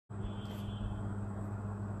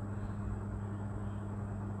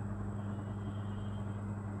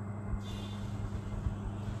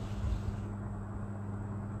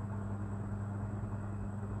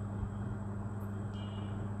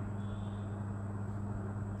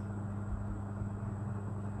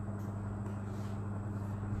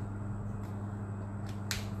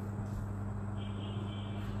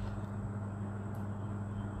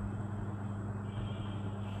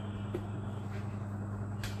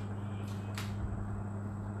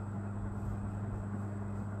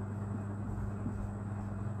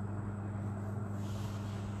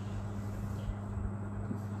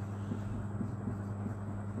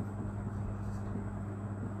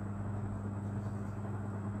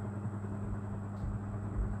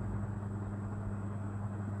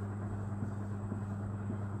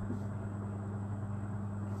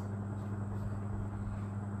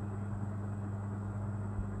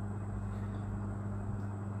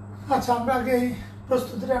আচ্ছা, আমরা আগে এই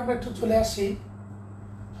প্রস্তুতিটা আমরা একটু চলে আসি।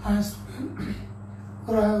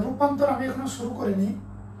 রূপান্তর আমি এখনো শুরু করিনি।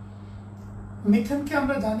 মিথেনকে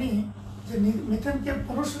আমরা জানি যে মিথেনকে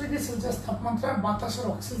 15°C তাপমাত্রায় বাতাসের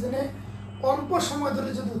অক্সিজেনে অল্প সময়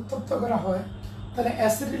ধরে যদি উত্তপ্ত করা হয় তাহলে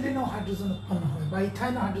অ্যাসিডিলিন ও হাইড্রোজেন উৎপন্ন হয় বা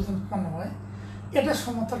ইথাইন হাইড্রোজেন উৎপন্ন হয়। এটা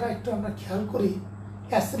সমতাটা একটু আমরা খেয়াল করি।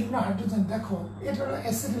 অ্যাসিডিলিন ও হাইড্রোজেন, দেখো এটা হলো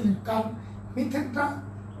অ্যাসিডিলিন, কারণ মিথেনটা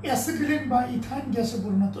অ্যাসিডিলিন বা ইথাইন গ্যাসে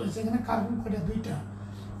পরিণত হয়েছে। এখানে কার্বন কয়টা? 2টা।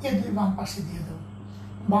 এই 2 বাম পাশে দিয়ে দাও।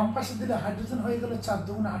 বাম পাশে দিলে হাইড্রোজেন হয়ে গেল 4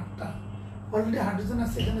 দুগুণে 8টা। অলরেডি হাইড্রোজেন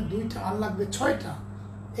আছে এখানে 2টা, আর লাগবে 6টা।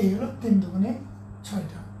 এই হলো 3 দুগুণে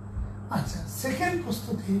 6টা। আচ্ছা, সেকেন্ড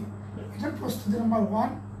প্রস্তুতি, এটা প্রস্তুতি নাম্বার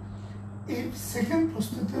 1। এই সেকেন্ড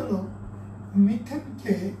প্রস্তুতি হলো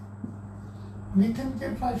মিথেনকে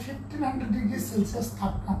প্রায় 1500°C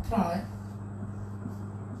তাপমাত্রায়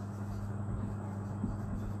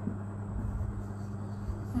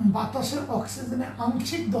বাতাসের অক্সিজেনে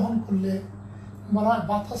আংশিক দহন করলে, বলা হয়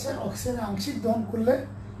বাতাসের অক্সিজেনে আংশিক দহন করলে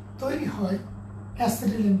তৈরি হয়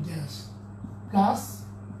অ্যাসিডিলিন গ্যাস প্লাস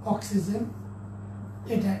অক্সিজেন,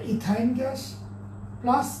 এটা ইথাইন গ্যাস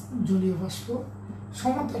প্লাস জলীয় বাষ্প।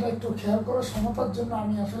 সমতাটা একটু খেয়াল করো। সমতার জন্য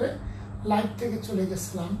আমি আসলে লাইভ থেকে চলে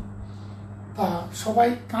গেছিলাম। তা সবাই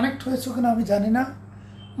কানেক্ট হয়েছে কিনা আমি জানি না,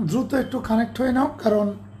 দ্রুত একটু কানেক্ট হয়ে নাও, কারণ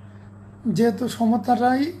যেহেতু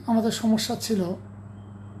সমতাটাই আমাদের সমস্যা ছিল।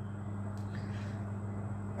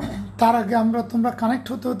 তার আগে তোমরা কানেক্ট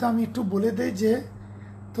হতে হতে আমি একটু বলে দেই যে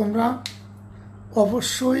তোমরা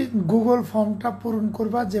অবশ্যই গুগল ফর্মটা পূরণ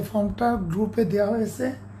করবা, যে ফর্মটা গ্রুপে দেওয়া হয়েছে।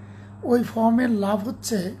 ওই ফর্মের লাভ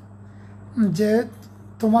হচ্ছে যে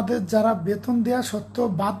তোমাদের যারা বেতন দেওয়া সত্ত্বেও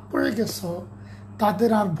বাদ পড়ে গেছো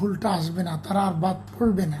তাদের আর ভুলটা আসবে না, তারা আর বাদ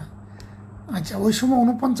পড়বে না। আচ্ছা, ওই সময়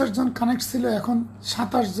 49 জন কানেক্ট ছিল, এখন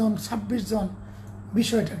 27 জন 26 জন।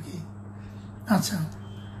 বিষয়টা কি? আচ্ছা,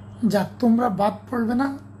 যাক, তোমরা বাদ পড়বে না,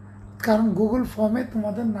 কারণ গুগল ফর্মে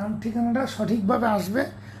তোমাদের নাম ঠিকানাটা সঠিকভাবে আসবে,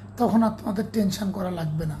 তখন আর তোমাদের টেনশন করা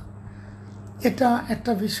লাগবে না। এটা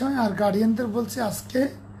একটা বিষয়। আর গার্ডিয়ানদের বলছি আজকে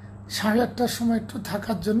 8:30টার সময় একটু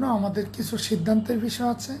থাকার জন্য, আমাদের কিছু সিদ্ধান্তের বিষয়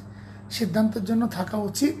আছে, সিদ্ধান্তের জন্য থাকা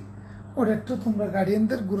উচিত। ওটা একটু তোমরা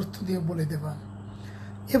গার্ডিয়ানদের গুরুত্ব দিয়ে বলে দেবা।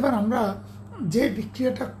 এবার আমরা যে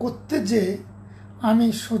বিক্রিয়াটা করতে যে আমি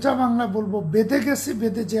সোজা বাংলা বলবো বেঁধে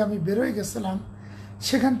যে আমি বেরোয় গেছিলাম,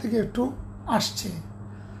 সেখান থেকে একটু আসছে।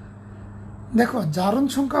 দেখো, জারণ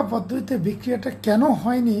সংখ্যা পদ্ধতিতে বিক্রিয়াটা কেন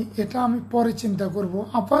হয়নি এটা আমি পরে চিন্তা করব।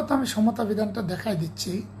 আপাতত আমি সমতা বিধানটা দেখাই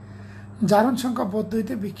দিচ্ছি। জারণ সংখ্যা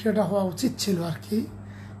পদ্ধতিতে বিক্রিয়াটা হওয়া উচিত ছিল আর কি।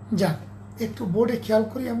 যাক, একটু বোর্ডে খেয়াল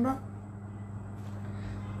করি আমরা।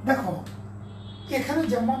 দেখো, এখানে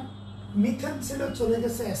যেমন মিথেন ছিল, চলে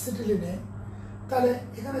গেছে অ্যাসিটিলিনে, তাহলে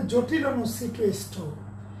এখানে জটিল অণু C2H2।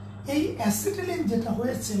 এই অ্যাসিটিলিন যেটা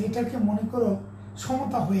হয়েছে এটাকে মনে করো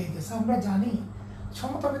সমতা হয়ে গেছে। আমরা জানি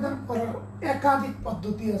সমতা বিধান করার একাধিক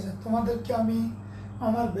পদ্ধতি আছে। তোমাদেরকে আমি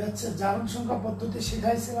আমার ব্যাচে জারণ সংখ্যা পদ্ধতি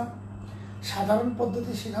শেখাইছিলাম, সাধারণ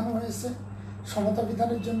পদ্ধতি শেখানো হয়েছে সমতা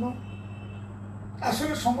বিধানের জন্য।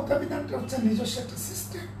 আসলে সমতা বিধানটা হচ্ছে নিজস্ব একটা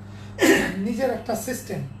সিস্টেম, নিজের একটা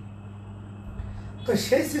সিস্টেম। তো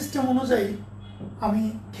সেই সিস্টেম অনুযায়ী আমি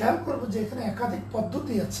খেয়াল করব যে এখানে একাধিক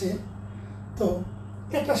পদ্ধতি আছে। তো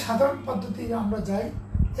এটা সাধারণ পদ্ধতি আমরা যাই।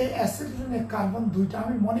 এই অ্যাসিটিলিনের কার্বন 2টা,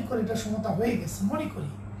 আমি মনে করি এটা সমতা হয়ে গেছে, মনে করি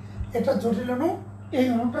এটা জটিল অণু, এই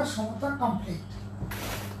অণুটার সমতা কমপ্লিট।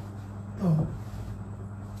 তো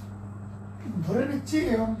ধরে নিচ্ছি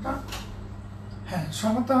এই অণুটা, হ্যাঁ,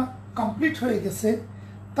 সমতা কমপ্লিট হয়ে গেছে।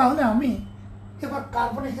 তাহলে আমি এবার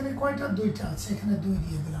কার্বন এখানে কয়টা? 2টা আছে, এখানে 2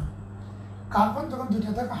 দিয়ে দিলাম। কার্বন যখন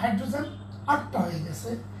 2টা থাকে, হাইড্রোজেন 8টা হয়ে গেছে।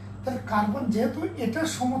 তাহলে কার্বন যেহেতু এটা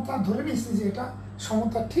সমতা ধরে নিয়েছি যে এটা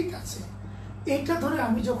সমতা ঠিক আছে, এইটা ধরে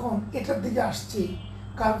আমি যখন এটার দিকে আসছি,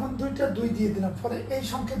 কার্বন 2টা 2 দিয়ে দিলাম, ফলে এই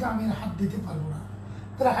সংখ্যাতে আমি হাত দিতে পারবো না।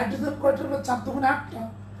 তাহলে হাইড্রোজেন কয়টা হলো? 4 দুগুণে 8টা।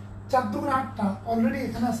 4 দুগুণে 8টা, অলরেডি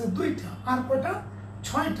এখানে আছে 2টা, আর কয়টা?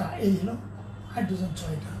 6টা। এই হলো হাইড্রোজেন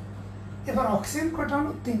 6টা। এবার অক্সিজেন কয়টা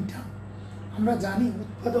হলো? 3টা। আমরা জানি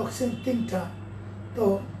উৎপাদক অক্সিজেন 3টা। তো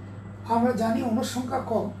আমরা জানি অনুসংখ্যা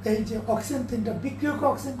কম, এই যে অক্সিজেন 3টা, বিক্রিয়ক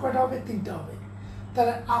অক্সিজেন কয়টা হবে? 3টা হবে।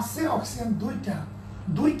 তাহলে আছে অক্সিজেন 2টা।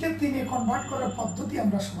 2কে 3-এ কনভার্ট করার পদ্ধতি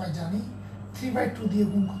আমরা সবাই জানি, 3/2 দিয়ে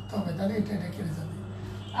গুণ করতে হবে, তাহলে এটা কেটে যাবে।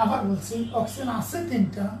 আবার বলছি, অক্সিজেন আছে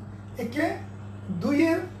 3টা, একে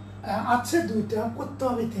 2-এর আছে 2টা, করতে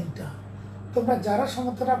হবে 3টা। তোমরা যারা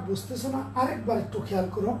সমতাটা বুঝতেছো না, আরেকবার একটু খেয়াল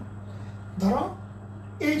করো। ধরো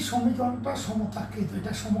এই সমীকরণটা সমতাকৃত,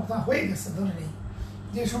 এটা সমতা হয়ে গেছে, ধরে নেই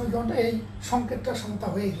যে সমীকরণটা, এই সংকেতটা সমতা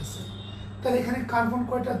হয়ে গেছে। তাহলে এখানে কার্বন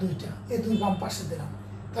কয়টা? 2টা, এই 2 বাম পাশে দিলাম,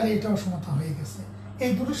 তাহলে এটাও সমতা হয়ে গেছে।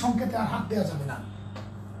 এই দুটো সংকেতে আর হাত দেওয়া যাবে না,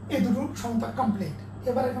 এই দুটো সমতা কমপ্লিট।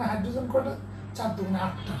 এবার এখানে হাইড্রোজেন কয়টা, 4 দুগুণে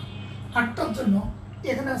 8টা, 8টার জন্য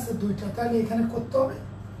এখানে আছে 2টা, তাহলে এখানে করতে হবে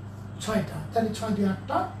 6টা, তাহলে 6 দিয়ে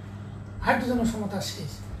 8টা, হাইড্রোজেনের সমতা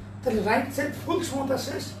শেষ। তাহলে রাইট সাইড ফুল সমতা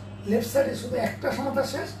শেষ, লেফট সাইডে শুধু একটা সমতা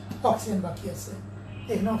শেষ, অক্সিজেন বাকি আছে।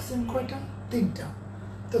 এখানে অক্সিজেন কয়টা, 3টা।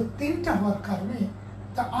 তো 3টা হওয়ার কারণে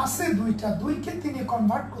তা আছে 2টা, 2কে 3-এ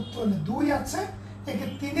কনভার্ট করতে হলে 2 আছে, একে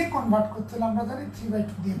 3-এ কনভার্ট করতে হলে আমরা জানি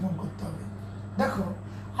 3/2 দিয়ে গুণ করতে হবে। দেখো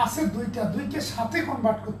আছে 2টা, 2কে 7-এ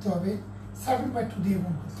কনভার্ট করতে হবে, 7/2 দিয়ে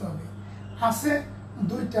গুণ করতে হবে। আছে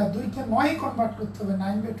 2টা, 2কে 9-এ কনভার্ট করতে হবে,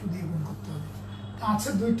 9/2 দিয়ে গুণ করতে হবে। আছে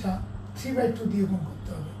 2টা, 3/2 দিয়ে গুণ করতে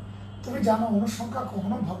হবে। তুমি জানো অনুসংখ্যা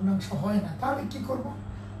কখনো ভগ্নাংশ হয় না, তাহলে কি করব,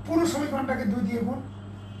 পুরো সমীকরণটাকে 2 দিয়ে গুণ,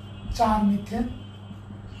 4 methane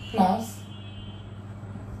plus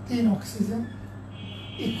 3 oxygen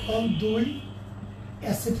equal 2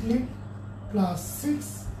 acetylene plus 6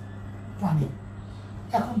 পানি।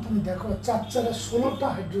 এখন তুমি দেখো 4 4 16টা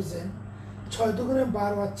হাইড্রোজেন, 6 দুগুণে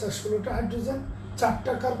 12 আচ্ছা 16টা হাইড্রোজেন,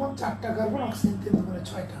 4টা কার্বন, 4টা কার্বন, অক্সিজেন 3 দুগুণে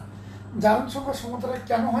 6টা। জারণ সংখ্যা সমতাটা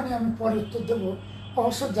কেন হয়নি আমি পরে উত্তর দেবো।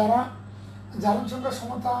 অবশ্য যারা জারণ সংখ্যা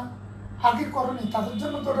সমতা আগে করেনি তাদের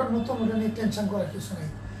জন্য তো ওটা নতুন, ওটা নিয়ে টেনশন করার কিছু নেই।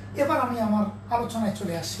 এবার আমি আমার আলোচনায়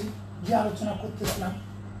চলে আসি, যে আলোচনা করতেছিলাম।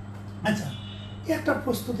 আচ্ছা, একটা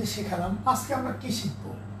প্রস্তুতি শেখালাম, আজকে আমরা কি শিখব?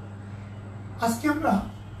 আজকে আমরা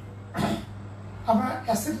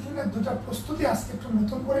অ্যাসিটিলিনের 2টা প্রস্তুতি আজকে একটু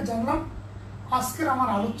নতুন করে জানলাম। আজকের আমার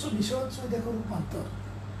আলোচ্য বিষয় হচ্ছে দেখো রূপান্তর।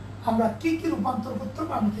 আমরা কি কি রূপান্তর করতে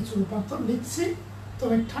হবে, আমি কিছু রূপান্তর লিখছি,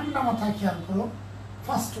 তুমি ঠান্ডা মাথায় খেয়াল করো।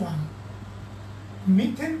 ফার্স্ট ওয়ান,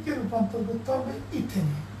 মিথেনকে রূপান্তর করতে হবে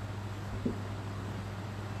ইথেনে।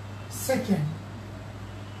 সেকেন্ড,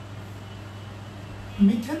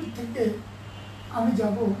 মিথেন থেকে আমি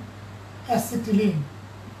যাব অ্যাসিটিলিন।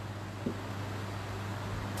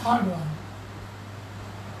 থার্ড ওয়ান,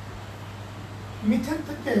 মিথেন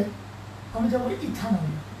থেকে আমি যাব ইথানল।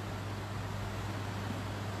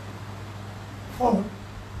 ফোর্থ,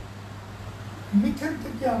 মিথেন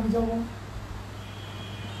থেকে আমি যাব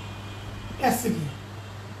অ্যাসিডে,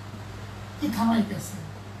 ইথানয়িক অ্যাসিড।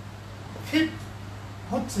 ফিফথ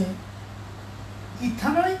হচ্ছে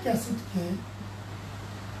ইথানয়িক অ্যাসিডকে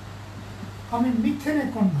আমি মিথেনে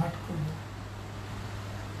কনভার্ট করব,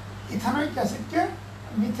 ইথানয়িক অ্যাসিডকে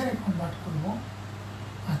মিথেনে কনভার্ট করব।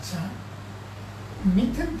 আচ্ছা,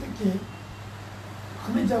 মিথেন থেকে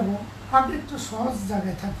আমি যাব, আগে একটু সহজ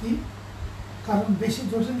জায়গায় থাকি, কারণ বেশি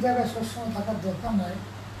জটিল জায়গায় সবসময় থাকার দরকার নয়।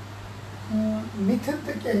 মিথেন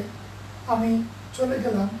থেকে আমি চলে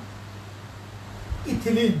গেলাম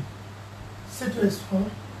ইথিলিন, C2H4।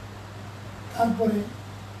 তারপরে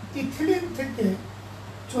ইথিলিন থেকে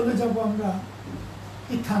চলে যাব আমরা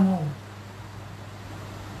ইথানল।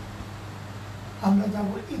 আমরা যাব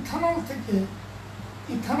ইথানল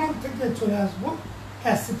থেকে চলে আসবো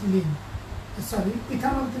অ্যাসিটিলিন, সরি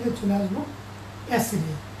ইথানল থেকে চলে আসবো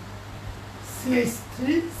অ্যাসিডে,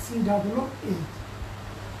 CH3COO8।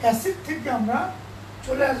 অ্যাসিড থেকে আমরা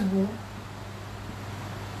চলে আসবো,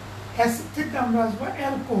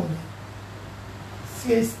 অ্যালকোহলে,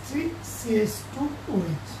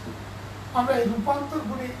 CH3CH2OH। আমরা এই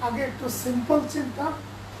রূপান্তরগুলি আগে একটু সিম্পল চিন্তা,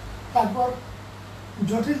 তারপর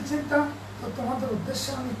জটিল চিন্তা। তো তোমাদের উদ্দেশ্যে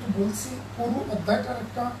আমি একটু বলছি, পুরো অধ্যায়টার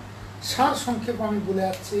একটা সার সংক্ষেপ আমি বলে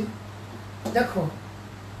যাচ্ছি। দেখো,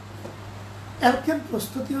 অ্যালকেন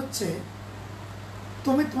প্রস্তুতি হচ্ছে,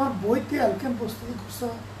 তুমি তোমার বইতে অ্যালকেন প্রস্তুতি করছো,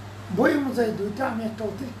 বই অনুযায়ী 2টা, আমি একটা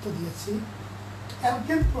অতিরিক্ত দিয়েছি।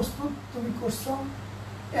 অ্যালকেন প্রস্তুত তুমি করছো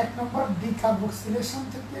 1 নম্বর ডিকার্বক্সিলেশন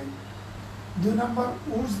থেকে, 2 নম্বর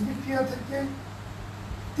উডস বিক্রিয়া থেকে,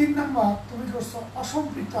 3 নম্বর তুমি করছো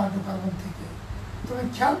অসম্পৃক্ত হাইড্রোকার্বন থেকে। তুমি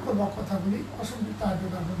খেয়াল করবা কথাগুলি, অসম্পৃক্ত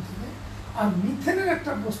হাইড্রোকার্বন থেকে। আর মিথেনের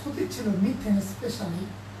একটা প্রস্তুতি ছিল, মিথেন স্পেশালি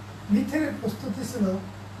মিথেনের প্রস্তুতি ছিল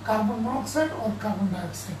কার্বন মনোক্সাইড ও কার্বন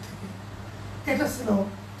ডাইঅক্সাইড থেকে। এটা ছিল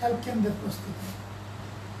অ্যালকেনদের প্রস্তুতি।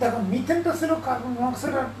 দেখো, মিথেনটা ছিল কার্বন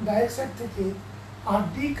মনোক্সাইড আর ডাইঅক্সাইড থেকে, আর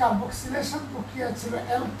ডিকার্বক্সিলেশন প্রক্রিয়া ছিল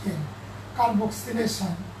অ্যালকেন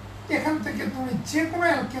কার্বক্সিলেশন। এখান থেকে তুমি যে কোনো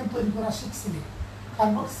অ্যালকেন তৈরি করা শিখছিলে,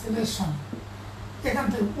 কার্বক্সিলেশন। এখান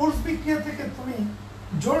থেকে উডস বিক্রিয়া থেকে তুমি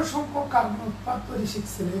জোড় সংখ্যক কার্বন উৎপাদ তৈরি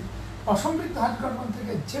শিখছিলে, অসম্পৃক্ত হাইড্রোকার্বন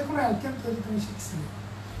থেকে যে কোনো অ্যালকেন তৈরি তুমি শিখছিলে।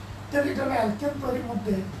 তাহলে এটা হলো অ্যালকেন তৈরির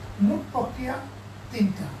মধ্যে মোট প্রক্রিয়া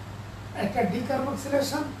 3টা। একটা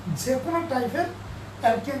ডিকার্বক্সিলেশন, যে কোনো টাইপের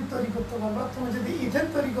অ্যালকেন তৈরি করতে পারবা। তুমি যদি ইথেন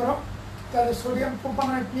তৈরি করো তাহলে সোডিয়াম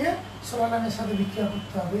প্রোপানয়েট নিয়ে সোলানামের সাথে বিক্রিয়া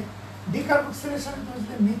করতে হবে। ডিকার্বক্সিলেশনে তুমি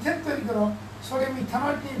যদি মিথেন তৈরি করো, সোডিয়াম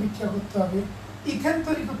ইথানয়েট নিয়ে বিক্রিয়া করতে হবে। ইথেন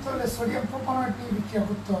তৈরি করতে হলে সোডিয়াম প্রোপানয়েট নিয়ে বিক্রিয়া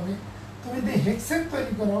করতে হবে। তুমি যদি হেক্সেন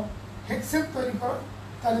তৈরি করো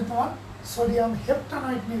তাহলে তোমার সোডিয়াম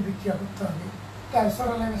হেপ্টানয়েট নিয়ে বিক্রিয়া করতে হবে।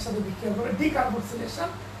 ট্রান্সফারালাইনের সাথে বিক্রিয়া করে ডিকার্বক্সিলেশন,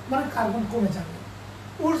 মানে কার্বন কমে যাবে।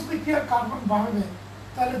 উডস বিক্রিয়া কার্বন বাড়বে,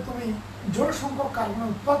 তাহলে তুমি জোড় সংখ্যক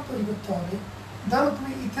কার্বনের উৎপাদ তৈরি করতে হবে। ধরো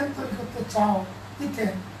তুমি ইথেন তৈরি করতে চাও,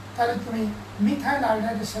 ইথেন, তাহলে তুমি মিথাইল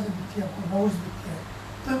আয়োডাইডের সাথে বিক্রিয়া করবে উডস বিক্রিয়ায়।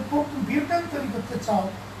 তুমি বিউটেন তৈরি করতে চাও,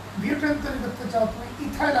 বিউটেন তৈরি করতে চাও তুমি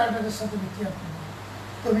ইথাইল আয়োডাইডের সাথে বিক্রিয়া করবে।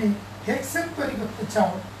 তুমি হেক্সেন তৈরি করতে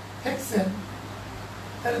চাও, হেক্সেন,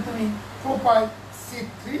 তাহলে তুমি প্রোপাইল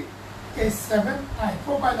C3H7I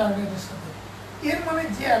প্রোপাইল আয়োডাইডের সাথে। এর মানে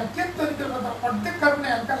যে অ্যালকেন তৈরি করবে তার অর্ধেক কার্বনে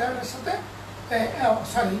অ্যালকালহাইডের সাথে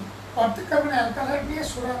অর্ধেক কার্বনে অ্যালকালহাইড নিয়ে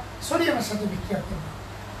সোডিয়ামের সাথে বিক্রিয়া করবে।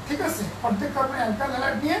 ঠিক আছে, অর্ধেক কার্বনে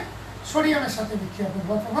অ্যালকালহাইড নিয়ে সোডিয়ামের সাথে বিক্রিয়া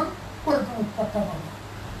করবে, তখন করে তুমি উৎপাদটা পাবে।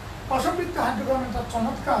 অসম্পৃক্ত হাইড্রোকার্বনটা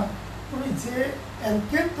চমৎকার, তুমি যে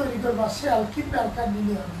অ্যালকেন তৈরি করবা সে অ্যালকিন বা অ্যালকাইন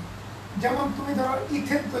নিলে হবে। যেমন তুমি ধরো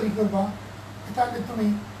ইথেন তৈরি করবা, তাহলে তুমি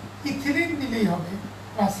ইথিলিন নিলেই হবে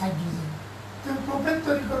প্লাস হাইড্রোজেন। তুমি প্রোপেন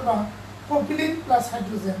তৈরি করবা, প্রোপিলিন প্লাস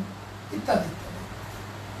হাইড্রোজেন, ইত্যাদি ইত্যাদি।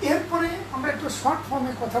 এরপরে আমরা একটু শর্ট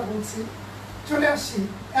ফর্মে কথা বলছি, চলে আসি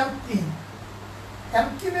অ্যালকিন।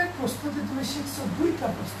 অ্যালকিনের প্রস্তুতি তুমি শিখছো দুইটা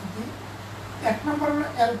প্রস্তুতি। এক নম্বর হলো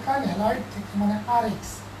অ্যালকাইল হ্যালাইড থেকে, মানে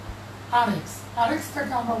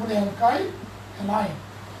আরএক্সটাকে আমরা বলি অ্যালকাইল হ্যালাইড।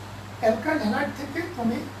 অ্যালকাইল হ্যালাইড থেকে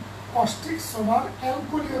তুমি কস্টিক সোডার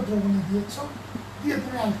অ্যালকোলীয় দ্রবণী দিয়েছ, দিয়ে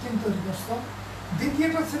তুমি অ্যালকিন তৈরি করছো।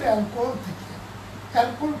 দ্বিতীয়টা ছিল অ্যালকোহল থেকে,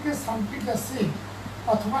 অ্যালকোহলকে সালফিক অ্যাসিড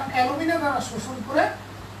অথবা অ্যালুমিনা দ্বারা শোষণ করে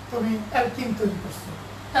তুমি অ্যালকিন তৈরি করছো।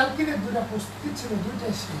 অ্যালকিনের দুটা প্রস্তুতি ছিল,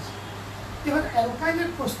 দুইটাই শেষ। এবার অ্যালকাইনের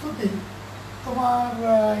প্রস্তুতি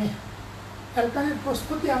অ্যালকাইনের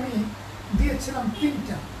প্রস্তুতি আমি দিয়েছিলাম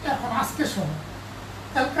তিনটা। এখন আজকে শোনো,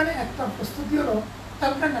 অ্যালকাইনে একটা প্রস্তুতি হলো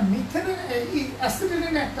মিথেনের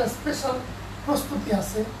অ্যাসিডিলিনে একটা স্পেশাল প্রস্তুতি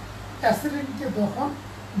আছে। অ্যাসিডিনকে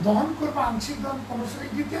দহন করবে আংশিক দহন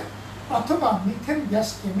কর্মশরীরটিতে, অথবা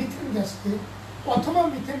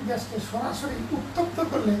মিথেন গ্যাসকে সরাসরি উত্তপ্ত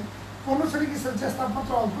করলে, কর্মশরী সেলসিয়াস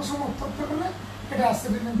তাপমাত্রা অল্প সময় উত্তপ্ত করলে এটা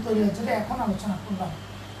অ্যাসিডিলিন তৈরি হয়, যেটা এখন আলোচনা করলাম।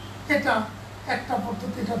 এটা একটা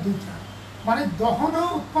পদ্ধতি, এটা দুইটা, মানে দহনও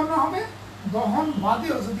উৎপন্ন হবে, দহন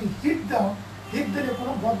বাদেও যদি হিট দিলে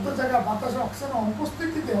কোনো বদ্ধ জায়গা বাতাসে অক্সিজেন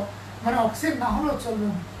অনুপস্থিতিতেও, মানে অক্সিজেন না হলেও চলবে,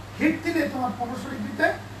 হিট দিলে তোমার কর্মশরীরটিতে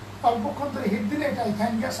অল্পক্ষণ ধরে হিট দিলে এটা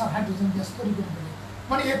ইথাইন গ্যাস আর হাইড্রোজেন গ্যাস তৈরি করে দেবে।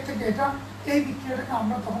 মানে এর থেকে এই বিক্রিয়াটাকে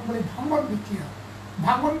আমরা তখন বলি ভাঙ্গন বিক্রিয়া।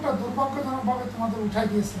 ভাঙ্গনটা দুর্ভাগ্যজনকভাবে তোমাদের উঠাই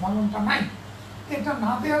দিয়েছে, ভাঙ্গনটা নাই। এটা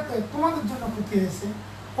না দেওয়াতে তোমাদের জন্য ক্ষতি হয়েছে,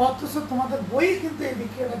 অথচ তোমাদের বই কিন্তু এই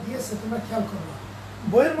বিক্রিয়াটা দিয়েছে, তোমরা খেয়াল করবে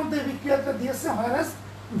বইয়ের মধ্যে এই বিক্রিয়াটা দিয়েছে, হয়রাস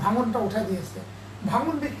ভাঙ্গনটা উঠাই দিয়েছে।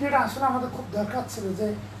 ভাঙ্গন বিক্রিয়াটা আসলে আমাদের খুব দরকার ছিল, যে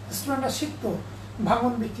স্টুডেন্টরা শিখতো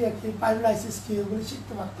ভাঙ্গন বিক্রিয়া কি, পাইরোলাইসিস কি, ওগুলি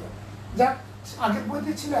শিখতে পারত। যা আগের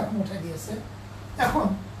বইতে ছিল এখন উঠে দিয়েছে। এখন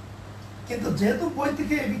কিন্তু যেহেতু বই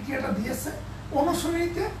থেকে এই বিক্রিয়াটা দিয়েছে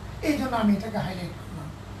অনুশীলনীতে, এই জন্য আমি এটাকে হাইলাইট করলাম।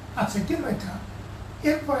 আচ্ছা, কিন্তু এটা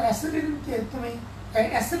এরপর অ্যাসিডিনকে তুমি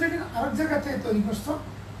অ্যাসিডিন আরেক জায়গা থেকে তৈরি করছো,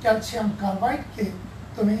 ক্যালসিয়াম কার্বাইডকে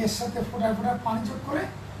তুমি এর সাথে ফোটায় পানি যোগ করে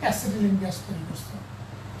অ্যাসিডিলিন গ্যাস তৈরি করছো।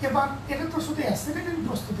 এবার এটা তো শুধু অ্যাসিডিলিন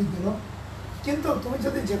প্রস্তুতি দিল, কিন্তু তুমি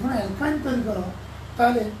যদি যে কোনো অ্যালকাইন তৈরি করো,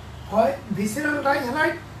 তাহলে হয় ভিসেরাল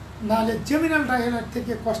ডাইহ্যালাইড নাহলে জেমিনাল ডাইহ্যালাইড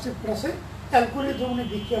থেকে কস্টিক প্লাসে অ্যালকোহলের দ্রবণে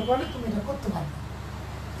বিক্রিয়া করলে তুমি এটা করতে পারবে।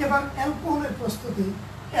 এবার অ্যালকোহলের প্রস্তুতি,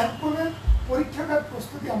 অ্যালকোহলের পরীক্ষাগার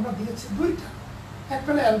প্রস্তুতি আমরা দিয়েছি দুইটা। একটা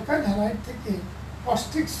হলো অ্যালকাইল হ্যালাইড থেকে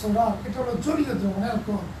কস্টিক সোডা, এটা হলো জলীয় দ্রবণ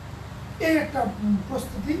অ্যালকোহল, এই একটা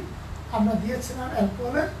প্রস্তুতি আমরা দিয়েছিলাম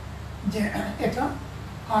অ্যালকোহলের, যে এটা।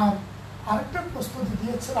 আর আরেকটা প্রস্তুতি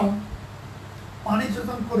দিয়েছিলাম পানি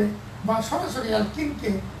যোজন করে, বা সরাসরি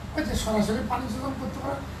অ্যালকিনকে, ওই যে সরাসরি পানি যোজন করতে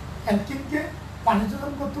পারো, অ্যালকিনকে পানি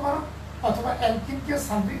যোজন করতে পারো, অথবা অ্যালকিনকে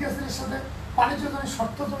সালফিক অ্যাসিডের সাথে পানি যোজনের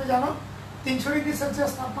শর্ত তুমি জানো, 300 ডিগ্রি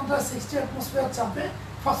সেলসিয়াস তাপমাত্রা 60 অ্যাটমসফিয়ার চাপে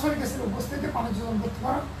ফসফরিক অ্যাসিডের উপস্থিতিতে পানি যোজন করতে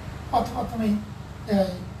পারো, অথবা তুমি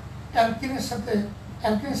অ্যালকিনের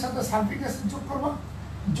সাথে সালফিক অ্যাসিড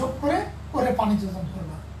যোগ করে পানি যোজন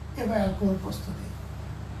করবা। এবার অ্যালকোহল প্রস্তুতি,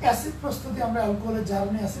 অ্যাসিড প্রস্তুতি আমরা অ্যালকোহলের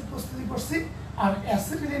জারণে অ্যাসিড প্রস্তুতি করছি। আর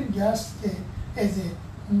অ্যাসিডিলিন গ্যাসকে এই যে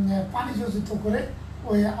পানি যোজিত করে,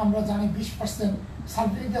 ওই আমরা জানি 20%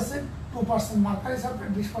 সালফিক acid, 2% mercury sulphate,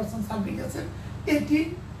 20% সালফিক acid, 80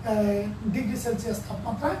 degree Celsius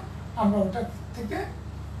তাপমাত্রায় আমরা ওটা থেকে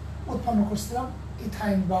উৎপন্ন করছিলাম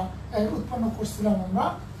ইথাইন, বা উৎপন্ন করছিলাম আমরা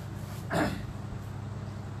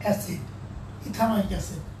অ্যাসিড, ইথানোয়িক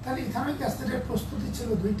অ্যাসিড। তাহলে ইথানোয়িক অ্যাসিডের প্রস্তুতি ছিল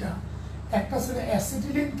দুইটা, একটা ছিল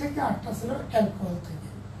অ্যাসিডিলিন থেকে, একটা ছিল অ্যালকোহল থেকে।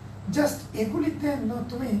 জাস্ট এগুলিতে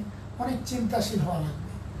তুমি অনেক চিন্তাশীল হওয়া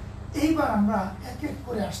লাগবে। এইবার আমরা এক এক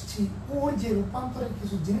করে আসছি ওই যে রূপান্তরের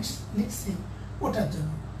কিছু জিনিস লিখছি ওটার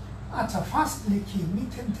জন্য। আচ্ছা, ফার্স্ট লিখি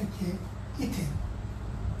মিথেন থেকে ইথেন,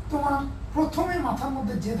 তোমার প্রথমে মাথার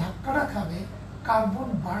মধ্যে যে ধাক্কাটা খাবে কার্বন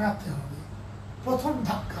বাড়াতে হবে। প্রথম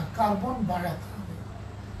ধাক্কা কার্বন বাড়াতে হবে।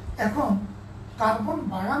 এখন কার্বন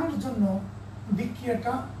বাড়ানোর জন্য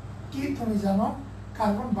বিক্রিয়াটা কি তুমি জানো?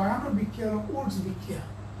 কার্বন বাড়ানোর বিক্রিয়া হলো উডস বিক্রিয়া।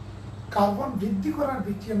 কার্বন বৃদ্ধি করার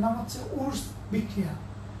বিক্রিয়ার নাম হচ্ছে উডস বিক্রিয়া।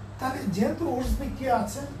 তাহলে যেহেতু উডস বিক্রিয়া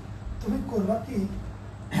আছে, তুমি করবা কি,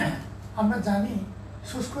 আমরা জানি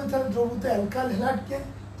শুষ্ক ইথার দ্রবীভূত অ্যালকাইল হ্যালাইডকে,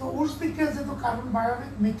 তো উডস বিক্রিয়া যেহেতু কার্বন বাড়াবে,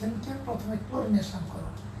 মিথেনকে প্রথমে ক্লোরিনেশন করো।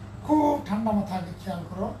 খুব ঠান্ডা মাথা আগে খেয়াল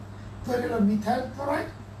করো। তৈরি হলো মিথাইল ক্লোরাইড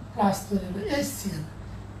প্লাস তৈরি হলো HCl।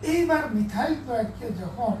 এইবার মিথাইল ক্লোরাইডকে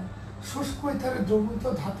যখন শুষ্ক ইথারে দ্রবীভূত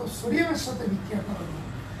ধাতু সোডিয়ামের সাথে বিক্রিয়া করাবো,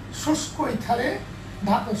 শুষ্ক ইথারে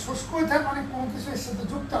ধাতু, শুষ্ক ইথার মানে কোনো কিছু এর সাথে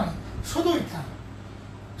যুক্ত নাই, শুধু ইথার,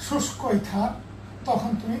 শুষ্ক ইথার,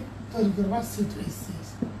 তখন তুমি তৈরি করবা C2H6।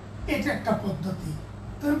 এটা একটা পদ্ধতি।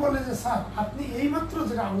 তুমি বললে যে স্যার আপনি এইমাত্র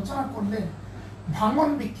যেটা আলোচনা করলেন ভাঙন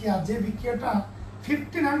বিক্রিয়া, যে বিক্রিয়াটা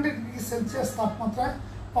 1500 ডিগ্রি সেলসিয়াস তাপমাত্রায়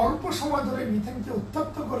অল্প সময় ধরে মিথেনকে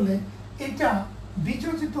উত্তপ্ত করলে এটা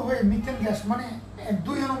বিযোজিত হয়ে মিথেন গ্যাস, মানে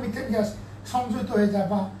 2 অণু মিথেন গ্যাস সংযোজিত হয়ে যায়,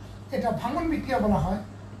 বা এটা ভাঙন বিক্রিয়া বলা হয়।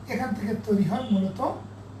 এখান থেকে তৈরি হয় মূলত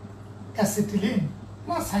অ্যাসিটিলিন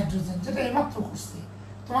প্লাস হাইড্রোজেন, যেটা এইমাত্র করছি।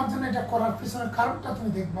 তোমার জন্য এটা করার পিছনের কারণটা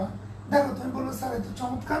তুমি দেখবা। দেখো, তুমি বললো স্যার এত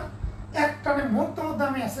চমৎকার, এক টানে মধ্যে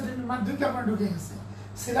আমি অ্যাসিটিলিন মানে 2 কার্বন ঢুকে গেছে,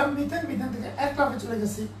 ছিলাম মিথেন, মিথেন থেকে এক লাফে চলে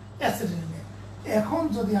গেছি অ্যাসিটিলিনে। এখন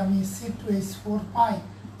যদি আমি C2H4 পাই,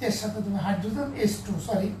 এর সাথে তুমি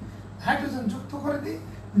হাইড্রোজেন যুক্ত করে দিই,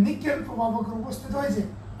 নিকেল প্রভাবকের উপস্থিত হয়েছে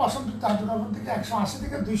অসম্পৃক্ত হাইড্রোকার্বন থেকে 180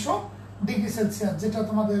 থেকে 200 ডিগ্রি সেলসিয়াস, যেটা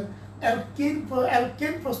তোমাদের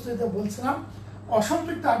অ্যালকেন প্রস্তুতিতে বলছিলাম।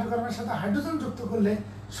 অসম্পৃক্ত হাইড্রোকার্বনের সাথে হাইড্রোজেন যুক্ত করলে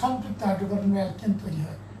সম্পৃক্ত হাইড্রোকার্বনের অ্যালকেন তৈরি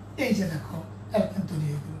হয়। এই যে দেখো, অ্যালকেন তৈরি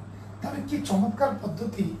হয়ে গেল। তাহলে কি চমৎকার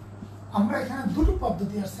পদ্ধতি! আমরা এখানে দুটো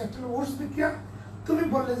পদ্ধতি আসছে, একটা হলো উডস বিক্রিয়া। তুমি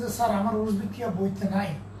বললে যে স্যার আমার উডস বিক্রিয়া বইতে নাই,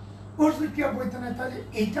 উডস বিক্রিয়া বইতে নাই, তাহলে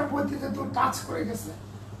এইটা বইতে যেহেতু টাচ করে গেছে,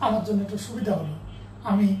 আমার জন্য একটু সুবিধা হলো।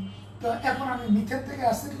 এখন আমি মিথেন থেকে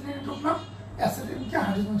অ্যাসিটিলিনে ঢুকলাম, অ্যাসিটিলিনকে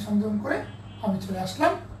হাইড্রোজেন সংযোজন করে আমি চলে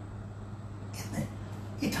আসলাম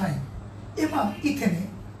ইথাইন। এবার ইথেনে,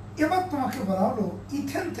 এবার তোমাকে বলা হলো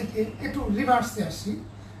ইথেন থেকে একটু রিভার্সে আসি,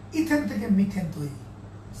 ইথেন থেকে মিথেন তৈরি।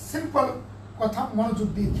 সিম্পল কথা, মনোযোগ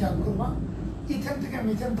দিয়ে খেয়াল করবা। ইথেন থেকে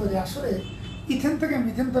মিথেন তৈরি, আসলে ইথেন থেকে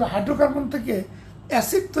মিথেন তৈরি হাইড্রোকার্বন থেকে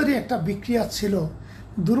অ্যাসিড তৈরি একটা বিক্রিয়া ছিল।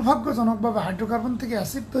 দুর্ভাগ্যজনকভাবে হাইড্রোকার্বন থেকে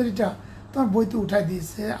অ্যাসিড তৈরিটা তোমার বইতে উঠাই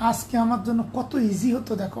দিয়েছে। আজকে আমার জন্য কত ইজি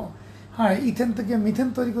হতো দেখো। হ্যাঁ, ইথেন থেকে মিথেন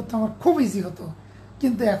তৈরি করতে আমার খুব ইজি হতো,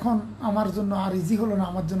 কিন্তু এখন আমার জন্য আর ইজি হলো না,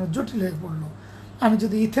 আমার জন্য জটিল হয়ে পড়লো। আমি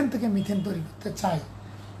যদি ইথেন থেকে মিথেন তৈরি করতে চাই,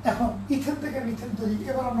 এখন ইথেন থেকে মিথেন তৈরি,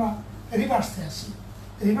 এবার আমরা রিভার্সে আসি।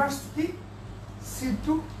 রিভার্স কি?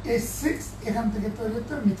 C2H6, এখান থেকে তৈরি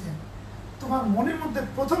হতে মিথেন। তোমার মনের মধ্যে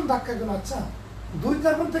প্রথম ধাক্কা গেল, আচ্ছা 2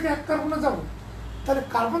 কার্বন থেকে 1 কার্বনে যাব, তাহলে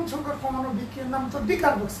কার্বন সংখ্যা কমানোর বিক্রিয়ার নাম তো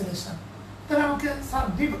ডিকার্বক্সিলেশন। তাহলে আমাকে স্যার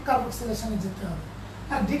ডিকার্বক্সিলেশনে যেতে হবে।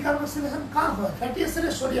 আর ডিকার্বক্সিলেশন কার হয়? ফ্যাটি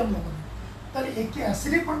অ্যাসিডের সোডিয়াম লবণে। তাহলে একে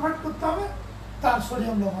অ্যাসিডে কনভার্ট করতে হবে তার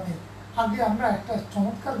সোডিয়াম লবণে। আগে আমরা একটা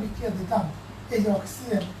চমৎকার বিক্রিয়া দিতাম, এই যে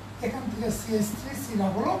অক্সিজেন, এখান থেকে CH3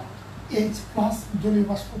 হলো H+ জলীয়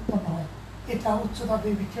বাষ্প উৎপন্ন হয়। এটা উচ্চতাপে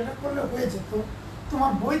বিক্রিয়াটা করলে হয়ে যেত।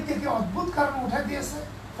 তোমার বই থেকে অদ্ভুত কারণ উঠে দিয়েছে,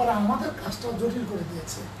 ফলে আমাদের কাজটা জটিল করে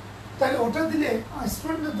দিয়েছে। তাহলে ওটা দিলে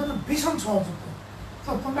স্টুডেন্টদের জন্য ভীষণ সহজ হতো। তো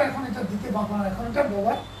তোমরা এখন এটা দিতে পারবো না, এখন এটা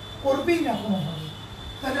ব্যবহার করবেই না কোনোভাবে।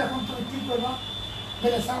 তাহলে এখন তুমি কী করবা?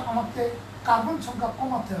 বলে স্যার আমাকে কার্বন সংখ্যা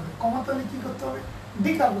কমাতে হবে। কমাতে হলে কী করতে হবে?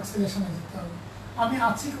 ডিকার্বক্সিলেশনে যেতে হবে। আমি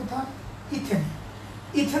আছি কোথায়? ইথেনে।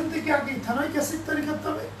 ইথেন থেকে আগে ইথানয়িক অ্যাসিড তৈরি করতে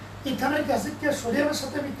হবে। ইথানয়িক অ্যাসিডকে সোডিয়ামের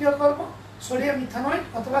সাথে বিক্রিয়া করবো, সোডিয়াম ইথানয়েড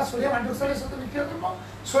অথবা সোডিয়াম হাইড্রোক্সাইডের সাথে বিক্রিয়া করবো,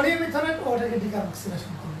 সোডিয়াম ইথানয়েড, ওটাকে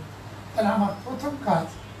ডিকার্বক্সিলেশন করবো। তাহলে আমার প্রথম কাজ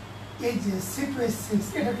এই যে C2H6,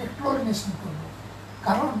 এটাকে ক্লোরিনেশন করবো।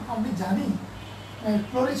 কারণ আমি জানি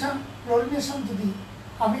ক্লোরিনেশন যদি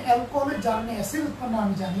আমি অ্যালকোহলের জার্নি অ্যাসিড উৎপন্ন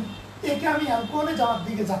আমি জানি, একে আমি অ্যালকোহলে যাওয়ার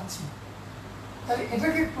দিকে যাচ্ছি, তাহলে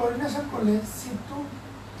এটাকে ক্লোরিনেশন করলে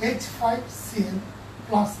C2H5Cl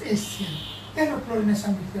প্লাস HCl, এর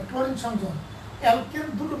ক্লোরিনেশন বিক্রিয়া, ক্লোরিন সংযোজন। অ্যালকেন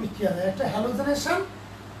দুটো বিক্রিয়া দেয়, একটা হ্যালোজেনেশন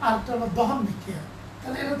আর একটা হলো দহন বিক্রিয়া।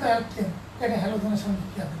 তাহলে এটা তো অ্যালকেন, এটা হ্যালোজেনেশন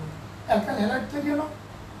বিক্রিয়া দেবো, অ্যালকাইল হ্যালাইড তৈরি হলো।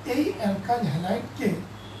 এই অ্যালকাইল হ্যালাইডকে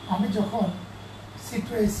আমি যখন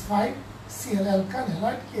C2H5Cl অ্যালকাইল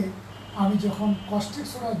হ্যালাইডকে আমি যখন কস্টিক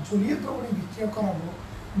সোডা জলীয় দ্রবণে বিক্রিয়া করাবো,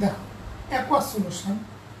 দেখো অ্যাকোয়াস সলিউশন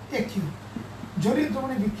AQ, জলীয়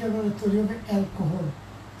দ্রবণে বিক্রিয়া করে তৈরি হবে অ্যালকোহল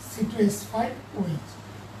C2H5OH,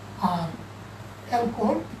 আর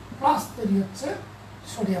অ্যালকোহল প্লাস তৈরি হচ্ছে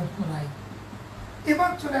সোডিয়াম ক্লোরাইড।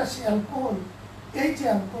 এবার চলে আসি অ্যালকোহল এই যে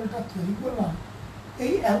অ্যালকোহলটা তৈরি করলাম,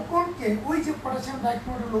 এই অ্যালকোহলকে ওই যে পটাশিয়াম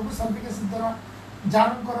ডাইক্রোমেট লঘু সালফিক অ্যাসিড দ্বারা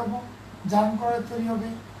জারণ করাবো, জারণ করালে তৈরি হবে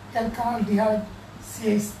অ্যালকানালডিহাইড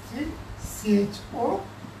CH3CHO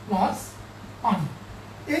প্লাস পানি।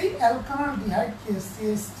 এই অ্যালকানালডিহাইডকে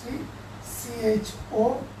CH3CHO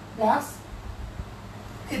প্লাস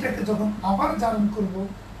এটাকে যখন আবার জারণ করব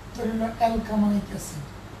তৈরি হলো অ্যালকানোয়িক অ্যাসিড।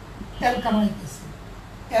 অ্যালকানোয়িক অ্যাসিড,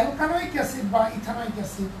 অ্যালকানোয়িক অ্যাসিড বা ইথানোয়িক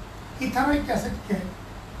অ্যাসিড, ইথানোয়িক অ্যাসিডকে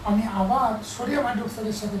আমি আবার সোডিয়াম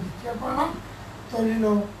হাইড্রোক্সাইডের সাথে বিক্রিয়া করলাম, তৈরি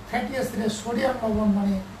হলো ফ্যাটি অ্যাসিডের সোডিয়াম লবণ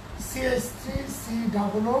মানে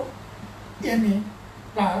CH3COO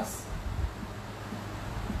প্লাস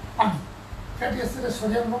পানি। ফ্যাটি অ্যাসিডের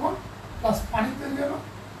সোডিয়াম লবণ প্লাস পানি তৈরি হলো।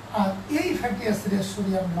 আর এই ফ্যাটি অ্যাসিডের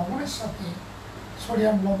সোডিয়াম লবণের সাথে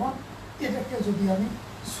সোডিয়াম লবণ এটাকে যদি আমি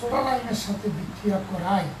সোডা লাইমের সাথে বিক্রিয়া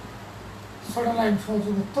করাই, সোডা লাইম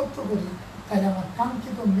সহযোগে উত্তপ্ত করি, তাহলে আমার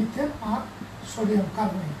কাঙ্ক্ষিত মিথেন আর সোডিয়াম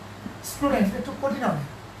কার্বনেট। স্টুডেন্ট একটু কঠিন হবে,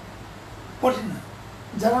 কঠিন না,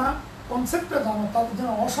 যারা কনসেপ্টটা জানো তাদের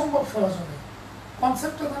জন্য অসম্ভব সহজ হবে।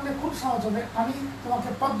 কনসেপ্টটা জানলে খুব সহজ হবে। আমি তোমাকে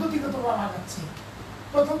পদ্ধতিগতভাবে আগাচ্ছি।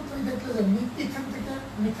 প্রথম তুমি দেখলে যে ইথেন থেকে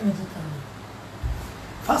মিথেনে যেতে হবে,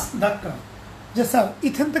 ফার্স্ট ধাক্কা যে স্যার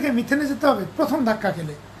ইথেন থেকে মিথেনে যেতে হবে। প্রথম ধাক্কা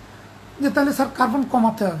গেলে যে তাহলে স্যার কার্বন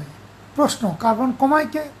কমাতে হবে। প্রশ্ন, কার্বন কমায়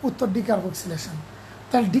কে? উত্তর ডিকার্বক্সিলেশন।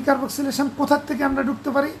 তাহলে ডিকার্বক্সিলেশন কোথার থেকে আমরা ঢুকতে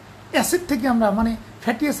পারি? অ্যাসিড থেকে আমরা, মানে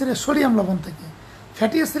ফ্যাটি অ্যাসিডের সোডিয়াম লবণ থেকে।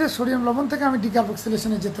 ফ্যাটি অ্যাসিডের সোডিয়াম লবণ থেকে আমি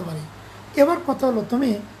ডিকার্বক্সিলেশনে যেতে পারি। এবার কথা হলো তুমি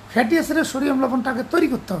ফ্যাটি অ্যাসিডের সোডিয়াম লবণটাকে তৈরি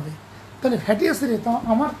করতে হবে। তাহলে ফ্যাটি অ্যাসিডে তো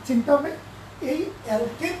আমার চিন্তা হবে এই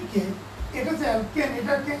অ্যালকেনকে, এটা যে অ্যালকেন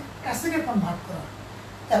এটাকে অ্যাসিডে কনভার্ট করা।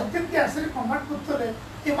 অ্যালকেনকে অ্যাসিডে কনভার্ট করতে হলে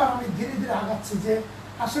এবার আমি ধীরে ধীরে আগাচ্ছি যে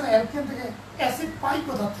আসলে অ্যালকেন থেকে অ্যাসিড পাই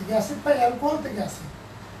কোথা থেকে? অ্যাসিড পাই অ্যালকোহল থেকে অ্যাসিড।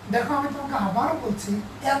 দেখো আমি তোমাকে আবারও বলছি,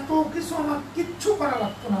 এত কিছু আমার কিচ্ছু করা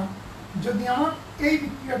লাগতো না যদি আমার এই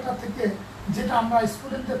বিক্রিয়াটা থেকে, যেটা আমরা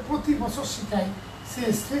স্টুডেন্টদের প্রতি বছর শেখাই,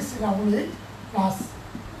 CH3COO প্লাস,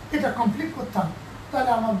 এটা কমপ্লিট করতাম,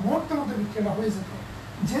 তাহলে আমার মুহূর্তের মধ্যে বিক্রিয়াটা হয়ে যেত।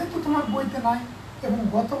 যেহেতু তোমার বইতে নাই এবং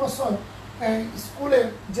গত বছর স্কুলে,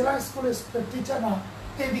 জেলা স্কুলের টিচাররা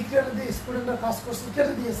এই বিক্রিয়াটা দিয়ে স্টুডেন্টরা কাজ করছে,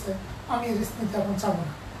 কেটে দিয়েছে, আমি রিস্ক নিতে এখন চাবো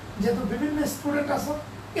না। যেহেতু বিভিন্ন স্টুডেন্ট আছে,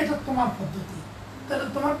 এটা তোমার পদ্ধতি। তাহলে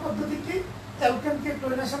তোমার পদ্ধতি কি? অ্যালকেনকে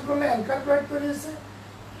ক্লোরিনেশন করলে অ্যালকাইল ক্লোরাইড তৈরি হয়েছে,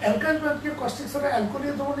 অ্যালকাইল ক্লোরাইডকে কস্টিক সোডা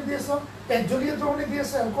অ্যালকোহলীয় দ্রবণে দিয়েছো, জলীয় দ্রবণে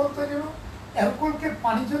দিয়েছো, অ্যালকোহল তৈরি হলো। অ্যালকোহলকে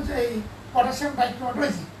পানি যে এই পটাশিয়াম ডাইক্রোমেট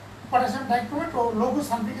হয়েছে, পটাশিয়াম ডাইক্রোমেট ও লঘু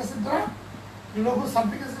সালফিক অ্যাসিড দ্বারা, লঘু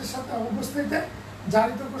সালফিক অ্যাসিডের সাথে উপস্থিতিতে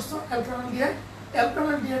জারিত করছো অ্যালকানালডিহাইড।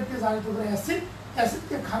 অ্যালকানালডিহাইডকে জারিত করে অ্যাসিড,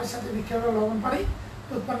 অ্যাসিডকে ক্ষারের সাথে বিক্রিয়া হলো, লবণ পানি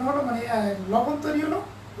উৎপন্ন হলো, মানে লবণ তৈরি হলো।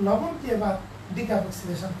 লবণকে এবার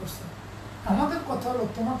ডিকার্বক্সিলেশন করছে। আমাদের কথা হলো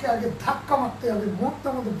তোমাকে আগে ধাক্কা মারতে হবে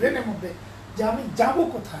মুহূর্তের মধ্যে, ব্রেনের মধ্যে, যে আমি যাব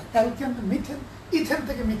কোথায়? অ্যালকেন, মিথেন, ইথেন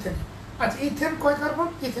থেকে মিথেনে। আচ্ছা ইথেন কয় carbon?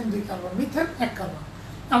 Ethane 2 carbon, methane 1 carbon.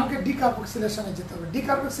 আমাকে ডিকার্বক্সিলেশনে যেতে হবে।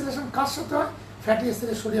 ডিকার্বক্সিলেশন কার সাথে হয়? ফ্যাটি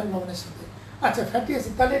অ্যাসিডের সোডিয়াম লবণের সাথে। আচ্ছা ফ্যাটি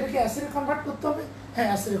অ্যাসিড, তাহলে এটাকে অ্যাসিডে কনভার্ট করতে হবে? হ্যাঁ,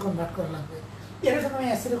 অ্যাসিডে কনভার্ট করা লাগবে। এটাকে আমি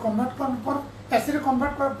অ্যাসিডে কনভার্ট করো। অ্যাসিডে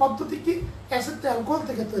কনভার্ট করার পদ্ধতি কি? অ্যাসিড তো অ্যালকোহল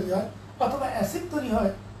থেকে তৈরি হয়, অথবা অ্যাসিড তৈরি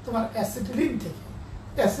হয় তোমার অ্যাসিটিলিন থেকে,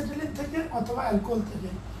 অ্যাসিটিলিন থেকে অথবা অ্যালকোহল থেকে।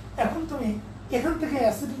 এখন তুমি এখান থেকে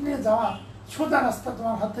অ্যাসিটিলিনে যাওয়া সোজা রাস্তা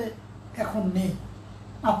তোমার হাতে এখন নেই।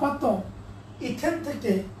 আপাতত ইথেন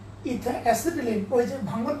থেকে অ্যাসিটিলিন, ওই যে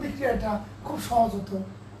ভাঙন বিক্রিয়াটা খুব সহজ হতো।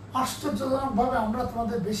 আশ্চর্যজনকভাবে আমরা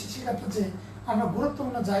তোমাদের বেশি শেখাতে যে আমরা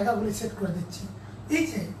গুরুত্বপূর্ণ জায়গাগুলি সেট করে দিচ্ছি। এই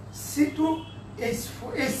যে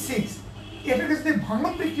C2H6, এটাকে যদি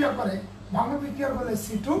ভাঙন বিক্রিয়া করে, ভাঙন বিক্রিয়া করলে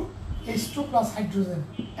C2H2 প্লাস হাইড্রোজেন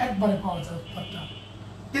একবারে পাওয়া যায় উৎপাদটা।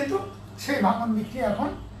 কিন্তু সেই ভাঙন বিক্রিয়া এখন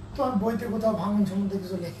তোমার বইতে কোথাও ভাঙন সম্বন্ধে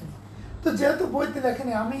কিছু লেখেনি। তো যেহেতু বইতে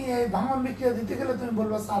লেখেনি, আমি এই ভাঙন বিক্রিয়া দিতে গেলে তুমি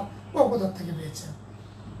বলবো স্যার ও কোথার থেকে পেয়েছে।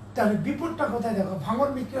 তাহলে বিপদটা কোথায়? দেখো, ভাঙন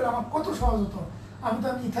বিক্রিয়া আমার কত সহজ হতো। আমি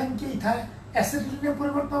ইথাইনকে অ্যাসিটিলিনে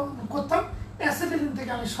পরিবর্তন করতাম, অ্যাসিটিলিন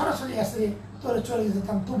থেকে আমি সরাসরি অ্যাসিডে চলে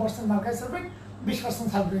যেতাম 2% মার্কারি সালফেট, 20%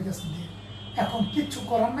 সালফিউরিক অ্যাসিড দিয়ে। এখন কিচ্ছু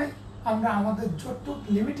করার নাই, আমরা আমাদের যতটুক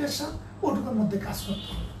লিমিটেশন ওটুকুর মধ্যে কাজ করতে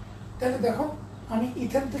হবে। তাহলে দেখো, আমি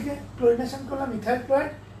ইথেন থেকে ক্লোরিনেশন করলাম ethyl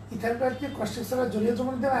chloride, ethyl ক্লোরাইডকে caustic soda জলীয়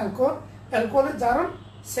দ্রবণে দেওয়া অ্যালকোহল, অ্যালকোহলের জারণ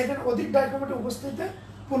সেকেন্ড অধিক ডাইক্রোমেটের উপস্থিতিতে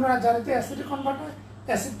পুনরায় জারিত অ্যাসিডে কনভার্ট হয়,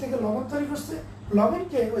 অ্যাসিড থেকে লবণ তৈরি করছে,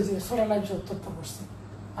 লবণকে ওই যে সোডা লাইম সে উত্তপ্ত করছে।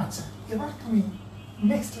 আচ্ছা এবার তুমি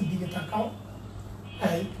নেক্সটের দিকে তাকাও,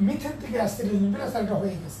 এই মিথেন থেকে অ্যাসিটিলিন বেরাসালটা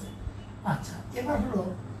হয়ে গেছে। আচ্ছা এবার হলো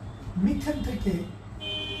মিথেন থেকে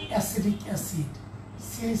অ্যাসিডিক অ্যাসিড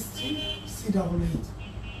CH3COOH,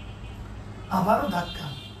 আবারও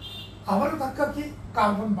ধাক্কা কি?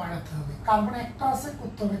 কার্বন বাড়াতে হবে। কার্বন একটা আছে,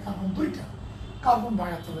 করতে হবে কার্বন 2টা। কার্বন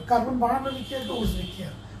বাড়াতে হবে। কার্বন বাড়ানোর বিক্রিয়া একটা উস বিক্রিয়া।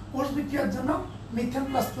 উস বিক্রিয়ার জন্য methane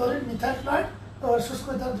plus chlorine, methyl chloride শুষ্ক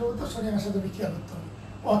দ্রবত সোডিয়ামের সাথে বিক্রিয়া করতে হবে।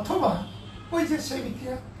 অথবা ওই যে সেই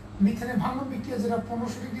বিক্রিয়া মিথেনের ভাঙন বিক্রিয়া, যেটা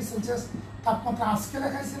 1500°C তাপমাত্রা আজকে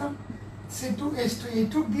দেখাইছিলাম,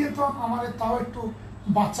 C2H2 দিয়ে তো আমার তাও একটু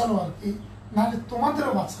বাঁচালো আর কি, নাহলে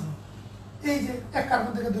তোমাদেরও বাঁচালো। এই যে এক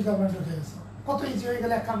কার্বন থেকে 2 কার্বন ঢুকে গেছে, কত ইজি হয়ে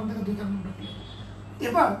গেলে এক কার্বন থেকে 2 কার্বন ঢুকলে।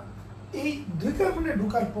 এবার এই 2 কার্বনে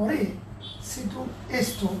ঢুকার পরে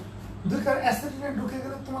C2H2 2 অ্যাসিডিনে ঢুকে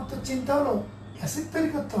গেলে তোমার তো চিন্তা হলো অ্যাসিড তৈরি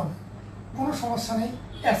করতে হবে। কোনো সমস্যা নেই,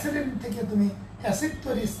 অ্যাসিডিন থেকে তুমি অ্যাসিড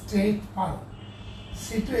তৈরি স্ট্রেট পারো।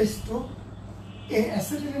 C2H2 এই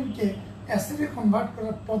অ্যাসিডিনকে অ্যাসিডে কনভার্ট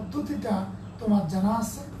করার পদ্ধতিটা তোমার জানা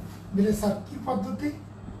আছে? বলে স্যার কী পদ্ধতি?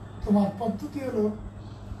 তোমার পদ্ধতি হলো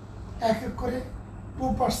এক এক করে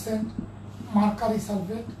 2% মার্কারি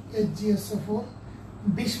সালফেট HgSO4,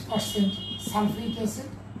 20% সালফিক অ্যাসিড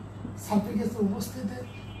উপস্থিতিতে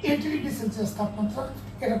 80°C তাপমাত্রা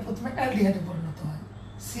এটা প্রথমে অ্যালডিহাইডে পরিণত হয়,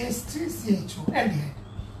 CH3CHO অ্যালডিহাইড।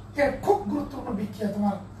 এটা খুব গুরুত্বপূর্ণ বিক্রিয়া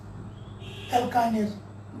তোমার অ্যালকাইনের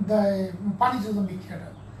পানি যোজন বিক্রিয়াটা।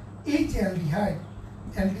 এই যে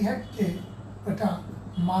অ্যালডিহাইডকে ওটা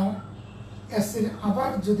অ্যাসিড,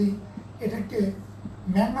 আবার যদি এটাকে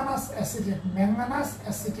ম্যাঙ্গানাস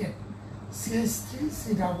অ্যাসিটেট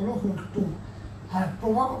CH3COO2 আর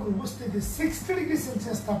প্রভাবক উপস্থিতি 60°C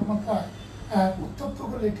তাপমাত্রায় উত্তপ্ত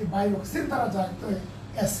করলে এটি বায়োক্সিন দ্বারা জারিত হয়ে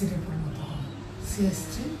অ্যাসিডে পরিণত হয়,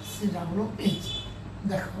 CH3COOH।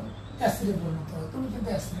 দেখো অ্যাসিডে পরিণত হয়, তুমি কিন্তু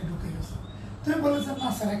অ্যাসিডে ঢুকে গেছো। তুমি বলেছো না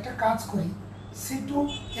স্যার একটা কাজ করি,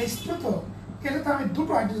 C2H2 তো এটা তো আমি 2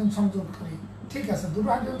 হাইড্রোজেন সংযোগ করি। ঠিক আছে, 2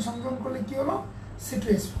 হাইড্রোজেন সংযোগ করলে কি হলো?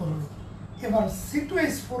 C2H4 হলো। এবার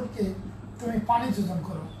C2H4 কে তুমি পানি যোজন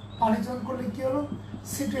করো, পানি যোজন করলে কি হলো?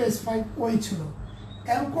 C2H5OH হলো।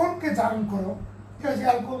 অ্যালকোহলকে জারণ করো,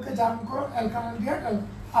 অ্যালকোহলকে জারণ করো, অ্যালকানালডিহাইড,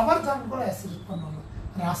 আবার জারণ করো, অ্যাসিড উৎপন্ন হলো।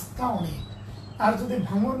 রাস্তা অনেক। আর যদি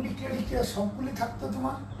ভাঙন বিক্রিয়া সবগুলি থাকতো,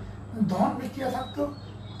 তোমার দহন বিক্রিয়া থাকতো,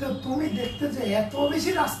 তো তুমি দেখতে যে এত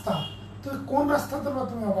বেশি রাস্তা, তো কোন রাস্তা তোমরা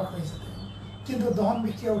তুমি অবাক হয়ে যেতে। কিন্তু দহন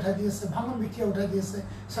বিক্রিয়া উঠা দিয়েছে, ভাঙন বিক্রিয়া উঠা দিয়েছে,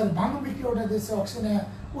 ভাঙন বিক্রিয়া উঠা দিয়েছে, অক্সিজেনে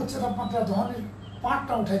উচ্চ তাপমাত্রা দহনের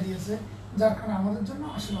পার্টটা উঠা দিয়েছে, যার কারণে আমাদের জন্য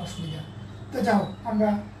আসলে অসুবিধা। তো যাও, আমরা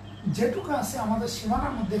যেটুকু আছে আমাদের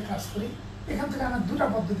সীমানার মধ্যে কাজ করি। এখান থেকে আমরা 2টা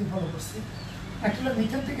পদ্ধতি ফলো করছি। একটা হলো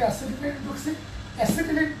মিথেন থেকে অ্যাসিডিলাইন ঢুকছি,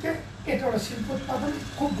 অ্যাসিডিলাইনকে এটা হলো শিল্প উৎপাদন,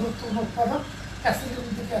 খুব গুরুত্বপূর্ণ উৎপাদন।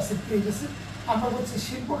 অ্যাসিডিলাইন থেকে অ্যাসিড পেয়ে গেছি। আমরা বলছি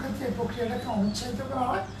শিল্পক্ষেত্রে এই প্রক্রিয়াটাকে অনুৎসাহিত করা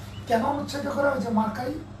হয়। কেন অনুৎসাহিত করা হয়? যে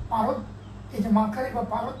মার্কারি পারদ, এই যে মার্কারি বা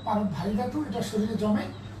পারদ ভারী ধাতু, এটা শরীরে জমে,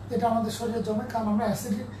 এটা আমাদের শরীরে জমে, কারণ আমরা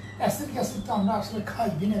অ্যাসিডিক অ্যাসিড তো আমরা আসলে খাই।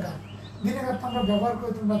 ভিনেগার তো আমরা ব্যবহার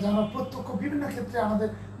করি, তোমরা জানো, প্রত্যক্ষ বিভিন্ন ক্ষেত্রে আমাদের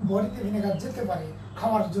বডিতে ভিনেগার যেতে পারে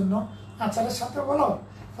খাওয়ার জন্য, আচারের সাথে বলো,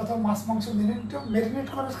 অথবা মাছ মাংস ম্যারিনেট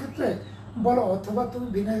করার ক্ষেত্রে বলো, অথবা তুমি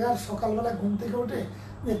ভিনেগার সকালবেলা ঘুম থেকে উঠে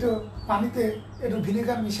একটু পানিতে একটু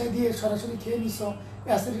ভিনেগার মিশিয়ে দিয়ে সরাসরি খেয়ে নিছো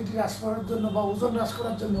অ্যাসিডিটি হ্রাস করার জন্য বা ওজন হ্রাস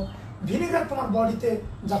করার জন্য, ভিনেগার তোমার বডিতে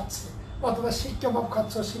যাচ্ছে। অথবা শিক কাবাব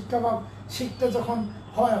খাচ্ছ, শিকটা যখন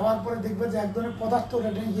হওয়ার পরে দেখবে যে এক ধরনের পদার্থ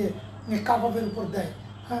ওটা গিয়ে কাবাবের উপর দেয়,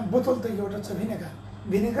 হ্যাঁ, বোতল থেকে, ওটা হচ্ছে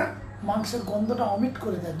ভিনেগার মাংসের গন্ধটা অমিট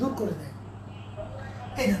করে দেয়, দূর করে দেয়।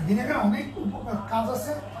 এই না, ভিনেগার অনেক উপকার কাজ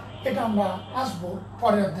আছে, এটা আমরা আসবো,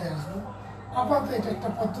 পরের অধ্যায়ে আসবো। আপাতত এটা একটা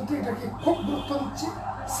পদ্ধতি, এটাকে খুব গুরুত্ব দিচ্ছি।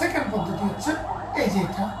 সেকেন্ড পদ্ধতি হচ্ছে এই যে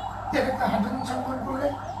এটাকে হাইড্রোজেন সংযোজন করলে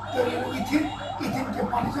তৈরি হলো ইথিনকে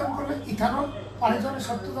পানিজন করলে ইথানল, পানিজনের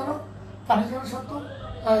সত্য জানো, পানিজনের সত্য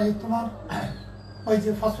তোমার ওই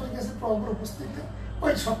যে ফসফরিক অ্যাসিড প্রভাবের উপস্থিতিতে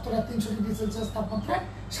ওই সত্তরটা 300°C তাপমাত্রায়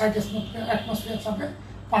 60 অ্যাটমসফিয়ার চাপে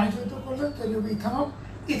পানিজনিত করলে তৈরি হবে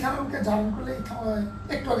ইথানলকে জারণ করলে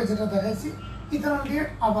একটু আগে যেটা দেখাইছি ইথানল দিয়ে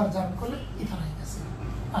আবার জারণ করলে ইথানলিক অ্যাসিড।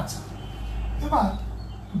 আচ্ছা, এবার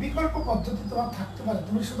বিকল্প পদ্ধতি তোমার থাকতে পারে,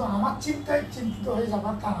 তুমি শুধু আমার চিন্তায় চিন্তিত হয়ে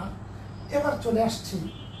যাবার তা না। এবার চলে আসছি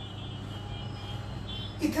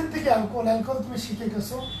ইথেন থেকে অ্যালকোহল তুমি শিখে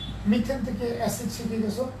গেছো, মিথেন থেকে অ্যাসিড শিখে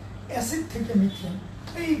গেছো, অ্যাসিড থেকে মিথেন।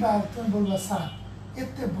 এইবার তুমি বলবে স্যার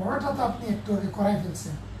এতে বড়টা তো আপনি একটু আগে করাই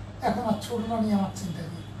ফেলছেন, এখন আর ছোটটা নিয়ে আমার চিন্তা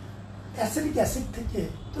নেই। অ্যাসিডিক অ্যাসিড থেকে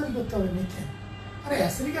তৈরি করতে হবে মিথেন। আরে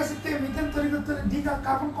অ্যাসিডিক অ্যাসিড থেকে মিথেন তৈরি করতে হলে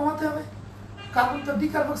কার্বন কমাতে হবে, কার্বন তো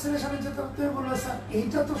ডিকার্বক্সিলেশনে যেতে হবে। তুমি বলবে স্যার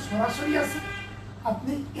এইটা তো সরাসরি আছে,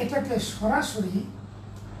 আপনি এটাকে সরাসরি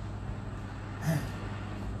হ্যাঁ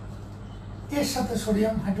এর সাথে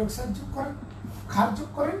সোডিয়াম হাইড্রোক্সাইড যোগ করেন, ক্ষার যোগ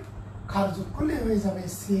করেন, ক্ষার যোগ করলে হয়ে যাবে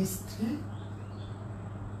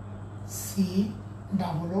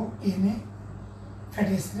CH3COONA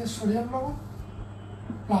ফ্যাটি অ্যাসিডের সোডিয়াম লবণ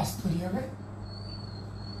প্লাস তৈরি হবে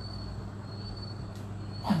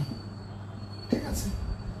পানি। ঠিক আছে,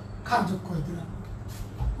 ক্ষার যোগ করে দিলাম,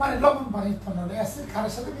 মানে লবণ পানি উৎপন্ন হলো, অ্যাসিড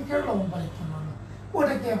ক্ষারের সাথে বিক্রিয়া লবণ পানি উৎপন্ন হলো।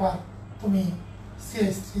 ওটাকে এবার তুমি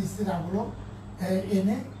CH3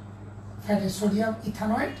 এনে ফ্যাটি সোডিয়াম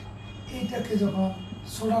ইথানয়েড, এইটাকে যখন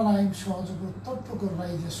সোডা লাইম সহযোগ উত্তপ্ত করবা,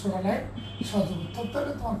 এই যে সোডা লাইম সহযোগ উত্তপ্ত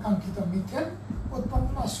হলে তোমার কাঙ্ক্ষিত মিথেন উৎপন্ন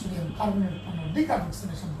আর সোডিয়াম কার্বনেট উৎপন্ন,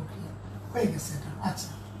 ডিকার্বক্সিলেশন প্রক্রিয়া হয়ে গেছে এটা। আচ্ছা,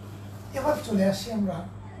 এবার চলে আসি আমরা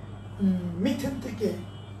মিথেন থেকে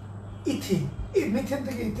ইথিন। এই মিথেন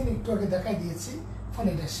থেকে ইথিন একটু আগে দেখাই দিয়েছি, ফলে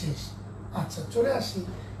এটা শেষ। আচ্ছা, চলে আসি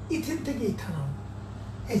ইথিন থেকে ইথানল।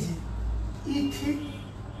 এই যে ইথিন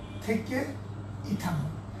থেকে ইথানল,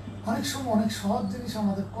 অনেক সময় অনেক সহজ জিনিস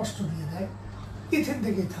আমাদের কষ্ট দিয়ে দেয়। ইথিন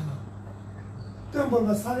থেকে ইথানল, তুমি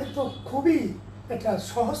বলবে স্যার এ তো খুবই একটা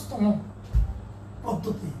সহজতম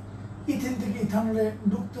পদ্ধতি। ইথিন থেকে ইথানলে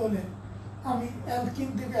ঢুকতে হলে আমি অ্যালকিন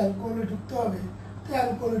থেকে অ্যালকোহলে ঢুকতে হবে, তো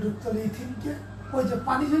অ্যালকোহলে ঢুকতে হলে ইথিনকে ওই যে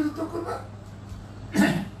পানি জড়িত করবে,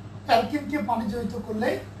 অ্যালকিনকে পানি জড়িত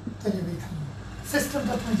করলেই তৈরি হবে ইথানল।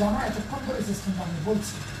 সিস্টেমটা তুমি জানো, এতক্ষণ ধরে সিস্টেমটা আমি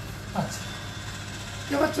বলছি। আচ্ছা,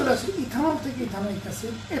 এবার চলে আসি ইথানল থেকে ইথানোয়িক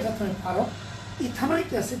অ্যাসিড, এটা তুমি পারো। ইথানোয়িক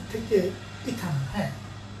অ্যাসিড থেকে ইথানল, হ্যাঁ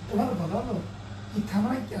তোমার বলা হলো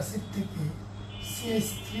ইথানোয়িক অ্যাসিড থেকে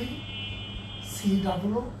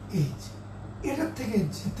CH3COOH, এটার থেকে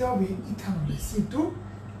যেতে হবে ইথানলে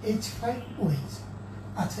C2H5OH।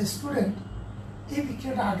 আচ্ছা স্টুডেন্ট, এই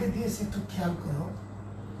বিক্রিয়াটা আগে দিয়েছে, একটু খেয়াল করো।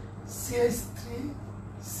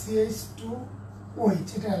 CH3CH2OH,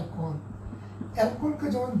 এটা অ্যালকোহল। অ্যালকোহলকে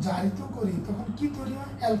যখন জারিত করি তখন কি তৈরি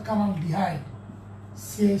হয়? অ্যালকানালডিহাইড,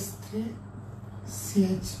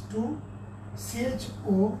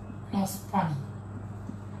 CH3CH2CHO প্লাস পানি,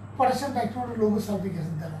 পটাশিয়াম ডাইক্লোরাইড লৌহ সালফিক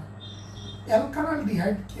অ্যাসিড দ্বারা।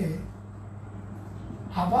 অ্যালকানালডিহাইডকে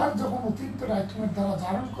আবার যখন অতিরিক্ত নাইট্রোজেন দ্বারা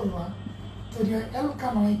জারণ করবা তৈরি হয়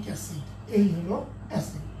অ্যালকানোয়িক অ্যাসিড। এই হলো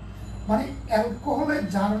অ্যাসিড, মানে অ্যালকোহলের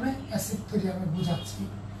জারণে অ্যাসিড তৈরি আমি বোঝাচ্ছি।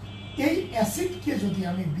 এই অ্যাসিডকে যদি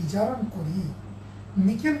আমি বিজারণ করি,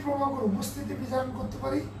 নিকেল প্রভাবের উপস্থিতি বিজারণ করতে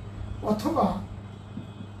পারি, অথবা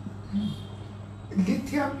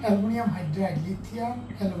লিথিয়াম অ্যালুমিনিয়াম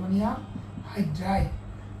হাইড্রাইড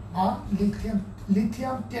বা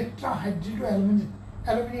লিথিয়াম টেট্রাহাইড্রিডো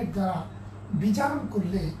অ্যালুমিনেট দ্বারা বিজারণ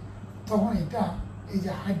করলে তখন এটা এই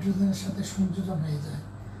যে হাইড্রোজেনের সাথে সংযোজন হয়ে যায়।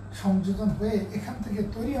 সংযোজন হয়ে এখান থেকে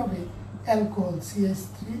তৈরি হবে অ্যালকোহল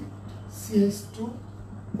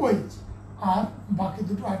CH3CH2OH, আর বাকি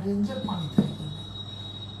দুটো হাইড্রোজেন যে পানি তৈরি করবে।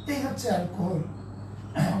 এই হচ্ছে অ্যালকোহল,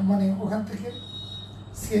 মানে ওখান থেকে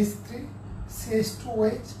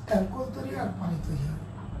CH3CH2OH অ্যালকোহল তৈরি আর পানি তৈরি হবে।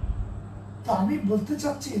 তো আমি বলতে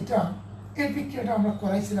চাচ্ছি এটা, এই বিক্রিয়াটা আমরা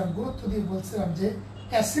করাইছিলাম, গুরুত্ব দিয়ে বলছিলাম যে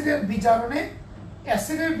অ্যাসিডের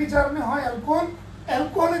বিজারণে হয় অ্যালকোহল,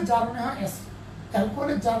 অ্যালকোহলের জারণে হয় অ্যাসিড,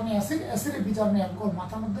 অ্যালকোহলের জারণে অ্যাসিড, অ্যাসিডের বিজারণে অ্যালকোহল।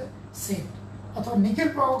 মাথার মধ্যে সেট, অথবা নিকেল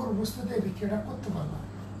প্রভাবকের উপস্থিতিতে এই বিক্রিয়াটা করতে পারবা।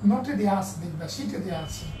 নোটে দেওয়া আছে, দেখবা শিটে দেওয়া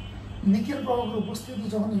আছে। নিকেল প্রভাবকের উপস্থিতি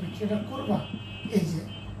যখন এই বিক্রিয়াটা করবা, এই যে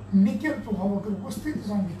নিকেল প্রভাবকের উপস্থিতি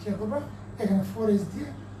যখন বিক্রিয়া করবা, এখানে 4H দিয়ে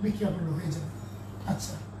বিক্রিয়াগুলো হয়ে যাবে।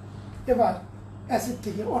 আচ্ছা, এবার অ্যাসিড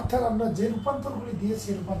থেকে, অর্থাৎ আমরা যে রূপান্তরগুলি দিয়েছি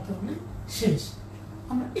রূপান্তরগুলি শেষ।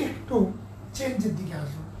 আমরা একটু চেঞ্জের দিকে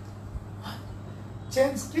আসবো।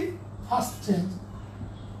 চেঞ্জ কি? ফার্স্ট চেঞ্জ,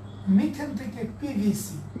 মিথেন থেকে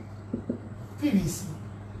পিভিসি।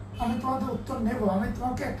 আমি তোমাদের উত্তর নেব, আমি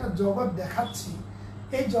তোমাকে একটা জগৎ দেখাচ্ছি।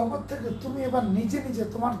 এই জগৎ থেকে তুমি এবার নিজে নিজে,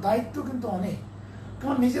 তোমার দায়িত্ব কিন্তু অনেক,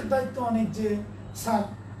 তোমার নিজের দায়িত্ব অনেক, যে স্যার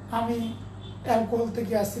আমি অ্যালকোহল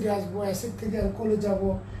থেকে অ্যাসিডে আসবো, অ্যাসিড থেকে অ্যালকোহলে যাব,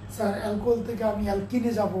 স্যার অ্যালকোহল থেকে আমি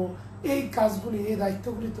অ্যালকিনে যাব। এই কাজগুলি, এই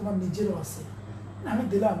দায়িত্বগুলি তোমার নিজেরও আছে। আমি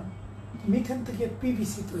দিলাম মিথেন থেকে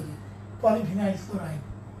পিভিসি তৈরি, পলিভিনাইল ক্লোরাইড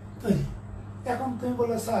তৈরি। এখন তুমি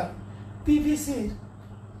বলো স্যার পিভিসি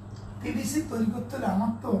তৈরি করতে হলে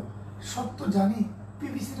আমার তো সত্য জানি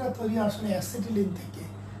পিভিসিটা তৈরি আসলে অ্যাসিটিলিন থেকে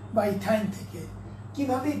বা ইথাইন থেকে।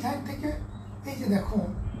 কিভাবে ইথাইন থেকে? এই যে দেখো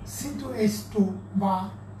C2H2 বা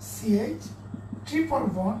CH ট্রিপল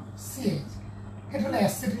বন্ড CH, এটা হলো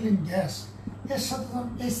অ্যাসিটিলিন গ্যাস। এর সাথে যখন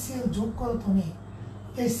HCl যোগ করো তুমি,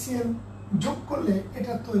 HCl যোগ করলে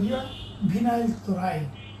এটা তৈরি হয় ভিনাইল ক্লোরাইড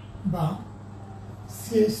বা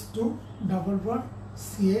CH2 ডাবল বন্ড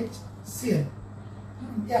CHCl।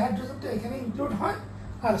 এই হাইড্রোজেনটা এখানে ইনক্লুড হয়,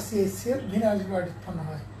 আর CHCl ভিনাইল ক্লোরাইড উৎপন্ন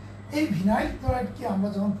হয়। এই ভিনাইল ক্লোরাইডকে আমরা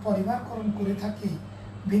যখন পরিমাণকরণ করে থাকি,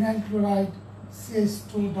 vinyl chloride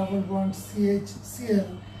CH2 double bond CHCl,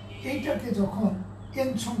 এইটাকে যখন N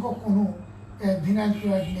সংখ্যক অণু, ভিনাইল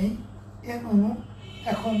ক্লোরাইড নেই, N অণু,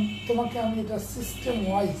 এখন তোমাকে আমি এটা সিস্টেম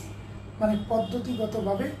ওয়াইজ, মানে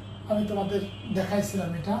পদ্ধতিগতভাবে আমি তোমাদের দেখাইছিলাম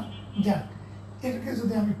এটা জ্ঞান। এটাকে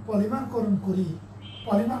যদি আমি পলিমারকরণ করি,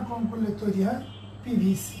 পলিমারকরণ করলে তৈরি হয়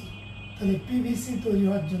পিভিসি। তাহলে পিভিসি তৈরি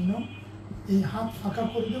হওয়ার জন্য এই হাত ফাঁকা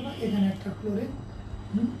করে দেবো, এখানে একটা ক্লোরিন,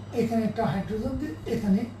 এখানে একটা হাইড্রোজেন দিয়ে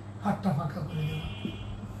এখানে হাতটা ফাঁকা করে দেবো।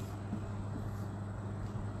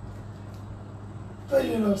 তৈরি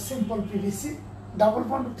হলো সিম্পল পিভিসি। ডাবল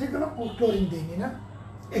বন্ড ঠিক হলো, ও ক্লোরিন দিইনি না,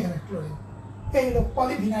 এখানে ক্লোরিন। এই হলো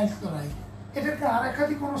পলিভিনাইল ক্লোরাইড। এটাকে আর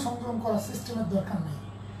একাধিক কোনো সংযোজন করার সিস্টেমের দরকার নেই।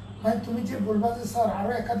 মানে তুমি যে বলবা যে স্যার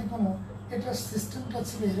আরও একাধিক কোনো, এটা সিস্টেমটা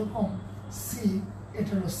ছিল এরকম, সি,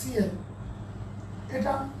 এটা হলো সিএল,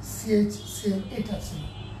 এটা সিএইচ সিএল, এটা ছিল।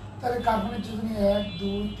 তাহলে কার্বনের যোজনী 1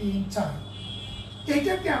 2 3 4।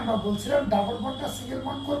 এইটাকে আমরা বলছিলাম ডাবল বন্ডটা সিঙ্গেল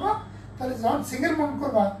বন্ড করবা, তাহলে যখন সিঙ্গেল বন্ড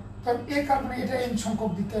করবা তখন এই কার্বনে এটা এন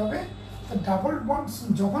সংখ্যক দিতে হবে। তো ডাবল বন্ড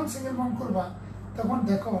যখন সিঙ্গেল বন্ড করবা তখন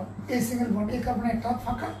দেখো এই সিঙ্গেল বন্ড, এই কার্বনে একটা হাত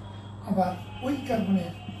ফাঁকা, আবার ওই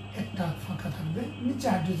কার্বনের একটা হাত ফাঁকা থাকবে, নিচে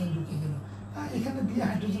হাইড্রোজেন ঢুকে গেল। এখানে দিয়ে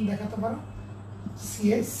হাইড্রোজেন দেখাতে পারো,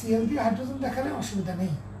 সিএইচ সিএল দিয়ে হাইড্রোজেন দেখালে অসুবিধা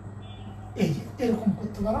নেই, এই যে এরকম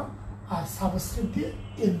করতে পারো। আর সাবস্ক্রিপ্ট দিয়ে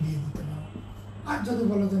এন দিয়ে দিতে পারো। আর যদি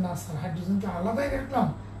বলো যে না স্যার হাইড্রোজেনকে আলাদাই রাখলাম,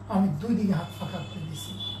 আমি দুই দিকে হাত ফাঁকা করে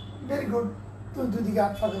দিচ্ছি, ভেরি গুড, তুমি দুই দিকে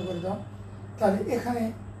হাত ফাঁকা করে দাও। তাহলে এখানে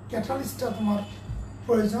ক্যাটালিস্টটা তোমার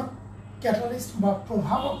প্রয়োজন, ক্যাটালিস্ট বা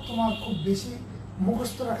প্রভাবক তোমার খুব বেশি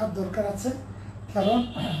মুখস্থ রাখার দরকার আছে। কারণ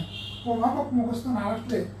প্রভাবক মুখস্থ না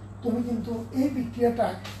রাখলে তুমি কিন্তু এই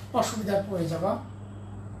বিক্রিয়াটায় অসুবিধায় পড়ে যাবা।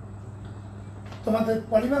 তোমাদের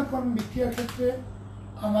পলিমারকরণ বিক্রিয়ার ক্ষেত্রে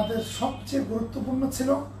আমাদের সবচেয়ে গুরুত্বপূর্ণ ছিল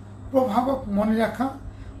প্রভাবক মনে রাখা।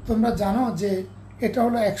 তোমরা জানো যে এটা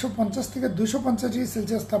হলো 150 থেকে 250 ডিগ্রি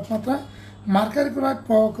সেলসিয়াস তাপমাত্রায় মার্কারি ক্লোরাইড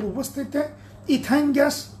প্রভাবকের উপস্থিতিতে ইথাইন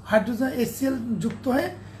গ্যাস হাইড্রোজেন HCl যুক্ত হয়ে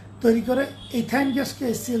তৈরি করে। ইথাইন গ্যাসকে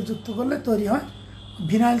HCl যুক্ত করলে তৈরি হয়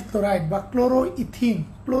ভিনাইল ক্লোরাইড বা ক্লোরোইথিন।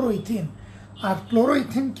 আর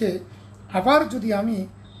ক্লোরোইথিনকে আবার যদি আমি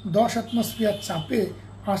 10 অ্যাটমসফিয়ার চাপে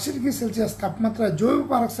 80 ডিগ্রি সেলসিয়াস তাপমাত্রায় জৈব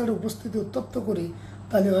পারক্সাইডের উপস্থিতি উত্তপ্ত করি,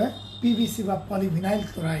 তাহলে হয় পিভিসি বা পলিভিনাইল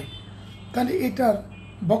ক্লোরাইড। তাহলে এটার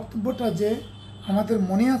বক্তব্যটা যে আমাদের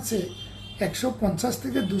মনে আছে 150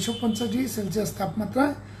 থেকে 250 ডিগ্রি সেলসিয়াস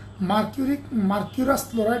তাপমাত্রায় মার্কিউরাস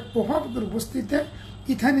ক্লোরাইড প্রভাবকের উপস্থিতিতে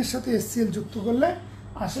ইথাইনের সাথে HCl যুক্ত করলে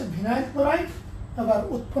আসে ভিনাইল ক্লোরাইড। আবার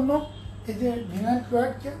উৎপন্ন এই যে ভিনাইল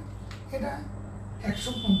ক্লোরাইডকে এটা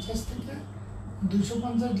 150 থেকে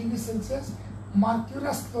 250 ডিগ্রি সেলসিয়াস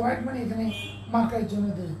মার্কিউরাস ক্লোরাইড, মানে এখানে মার্কারের জন্য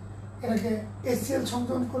দেবে, এটাকে HCl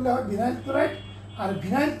সংযোজন করলে হয় ভিনাইল ক্লোরাইড। আর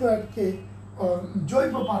ভিনাইল ক্লোরাইডকে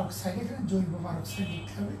জৈব পারক্সাইড, এখানে জৈব পারক্সাইড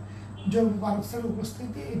লিখতে হবে, জৈব পারক্সাইড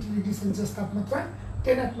উপস্থিতি 80 ডিগ্রি সেলসিয়াস তাপমাত্রায়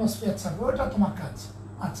 10 অ্যাটমসফিয়ার চাপে, ওটা তোমার কাজ।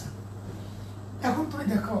 আচ্ছা, এখন তুমি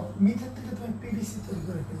দেখো মিথেন থেকে তুমি পিভিসি তৈরি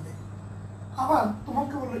করে ফেললে, আবার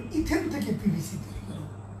তোমাকে বললো ইথেন থেকে পিভিসি তৈরি করো,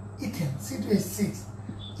 ইথেন C2H6,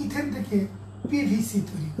 ইথেন থেকে পিভিসি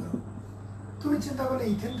তৈরি করো। তুমি চিন্তা করলে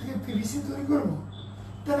ইথেন থেকে পিভিসি তৈরি করবো,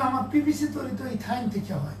 তাহলে আমার পিভিসি তৈরি তো ইথাইন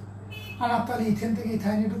থেকে হয়, আমার তাহলে ইথেন থেকে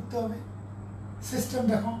ইথাইনে ঢুকতে হবে। সিস্টেম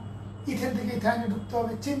দেখো, ইথেন থেকে ইথাইনে ঢুকতে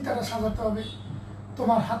হবে, চিন্তাটা সাজাতে হবে।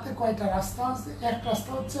 তোমার হাতে কয়টা রাস্তা আছে? এক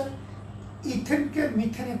রাস্তা হচ্ছে ইথেনকে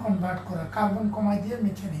মিথেনে কনভার্ট করা, কার্বন কমাই দিয়ে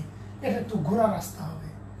মিথেনে, এটা একটু ঘোরা রাস্তা হবে,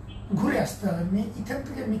 ঘুরে আসতে হবে। ইথেন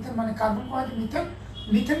থেকে মিথেন মানে কার্বন কমাই দিয়ে মিথেন,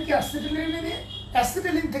 মিথেনকে অ্যাসিটিলিনে নিয়ে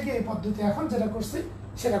অ্যাসিটিলিন থেকে এই পদ্ধতি এখন যেটা করছি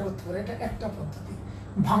সেটা করতে পারে, এটা একটা পদ্ধতি।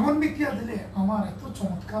 ভাঙন বিক্রিয়া দিলে আমার এত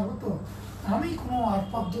চমৎকার হতো, আমি কোনো আর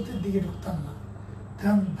পদ্ধতির দিকে ঢুকতাম না,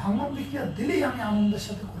 কারণ ভাঙন বিক্রিয়া দিলেই আমি আনন্দের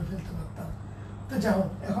সাথে করে ফেলতে পারতাম। তো যাই হোক,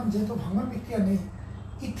 এখন যেহেতু ভাঙন বিক্রিয়া নেই,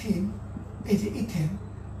 ইথিন, এই যে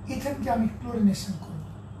ইথেনকে আমি ক্লোরিনেশন করব।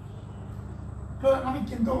 আমি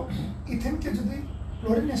কিন্তু ইথেনকে যদি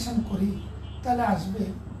ক্লোরিনেশন করি তাহলে আসবে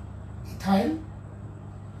ethyl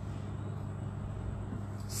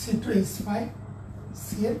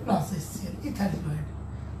C2H5Cl plus HCl, ethyl chloride.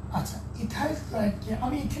 আচ্ছা, ইথাইল ক্লোরাইডকে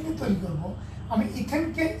আমি ইথেনে তৈরি করব, আমি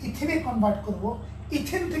ইথেনকে ইথেনে কনভার্ট করব,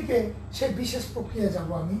 ইথেন থেকে সেই বিশেষ প্রক্রিয়া যাব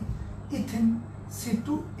আমি, ইথেন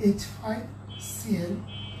C2H5Cl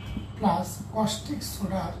প্লাস কস্টিক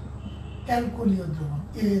সোডার অ্যালকোলীয় দ্রবণ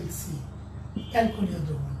ALC,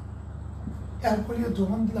 অ্যালকোলীয়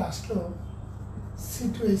দ্রবণ দিলে আসলো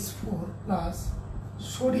C2H4 plus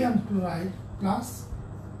sodium chloride plus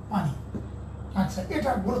পানি। আচ্ছা,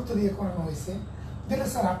 এটা গুরুত্ব দিয়ে করানো হয়েছে। তাহলে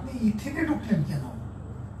স্যার আপনি ইথেনে ঢুকলেন কেন?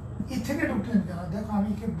 দেখো আমি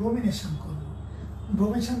একে ব্রোমিনেশন করব,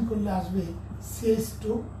 ব্রোমিনেশন করলে আসবে CH2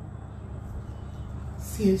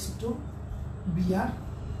 Br।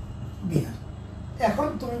 এখন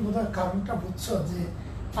তুমি বোধহয় কারণটা বুঝছো যে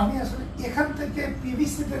আমি আসলে এখান থেকে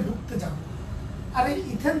পিভিসিতে ঢুকতে যাব, আর এই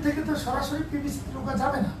ইথেন থেকে তো সরাসরি পিভিসিতে ঢোকা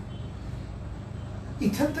যাবে না,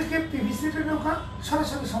 ইথেন থেকে পিভিসিতে ঢোকা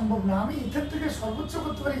সরাসরি সম্ভব না। আমি ইথেন থেকে সর্বোচ্চ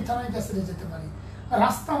করতে পারি ইথানয়িক অ্যাসিডে যেতে পারি,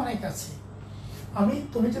 রাস্তা অনেক আছে।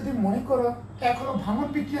 তুমি যদি মনে করো এখনো ভাঙন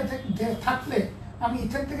বিক্রিয়া থাকলে আমি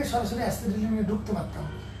ইথেন থেকে সরাসরি অ্যাসিডিলিনে ঢুকতে পারতাম।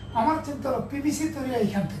 আমার চিন্তা হলো পিভিসি তৈরি হয়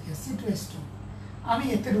এখান থেকে C2H2, আমি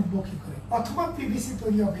এতে ঢুকবো কী করে? অথবা পিভিসি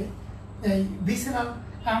তৈরি হবে এই ভিসেরাল,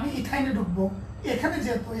 আমি ইথাইনে ঢুকবো। এখানে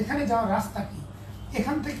যেহেতু এখানে যাওয়ার রাস্তা কি,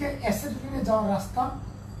 এখান থেকে অ্যাসিডিলিনে যাওয়ার রাস্তা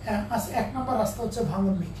আছে। 1 নম্বর রাস্তা হচ্ছে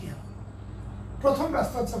ভাঙন বিক্রিয়া, প্রথম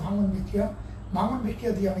রাস্তা হচ্ছে ভাঙন বিক্রিয়া। ভাঙন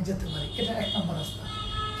বিক্রিয়া দিয়ে আমি যেতে পারি, এটা 1 নম্বর রাস্তা।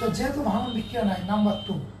 তো যেহেতু ভাঙন বিক্রিয়া নাই, নাম্বার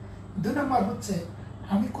 2। 2 নম্বর হচ্ছে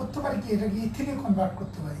আমি করতে পারি কি, এটাকে ইথিনে কনভার্ট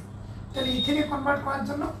করতে পারি। তাহলে ইথিনে কনভার্ট করার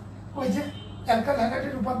জন্য ওই যে অ্যালকাইল হ্যালাইডে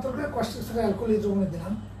রূপান্তর করে কষ্টের সাথে অ্যালকোহল দ্রবণে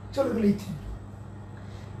দিলাম, চলে গেলো ইথিন।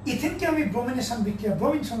 ইথিনকে আমি ব্রোমিনেশন বিক্রিয়া,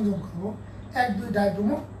 ব্রোমিন সংযোগ করবো, 1,2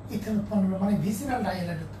 ডাইব্রোমো ইথেন উৎপন্ন হলো, মানে ভিসিনাল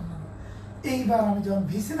ডাইহ্যালাইড উৎপন্ন হলো। এইবার আমি যখন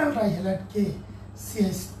vicinal ডাইহ্যালাইডকে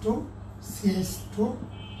CH2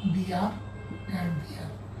 Br and Br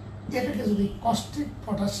এটাকে যদি কস্টিক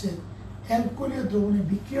পটাশের অ্যালকোহলীয় দ্রবণে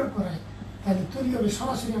বিক্রিয়া করায়, তাহলে তৈরি হবে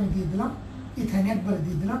সরাসরি আমি দিয়ে দিলাম ইথাইন, একবারে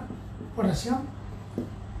দিয়ে দিলাম পটাশিয়াম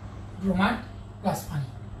ব্রোমাইড প্লাস পানি।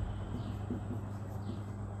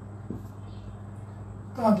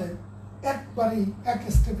 তোমাদের একবারেই এক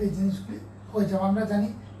স্টেপে এই জিনিসগুলি হয়ে যাবে। আমরা জানি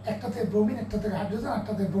একটা থেকে ব্রোমিন, একটা থেকে হাইড্রোজেন,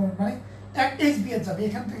 একটা থেকে ব্রোমিন, মানে এক HBr যাবে,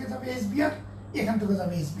 এখান থেকে যাবে HBr, এখান থেকে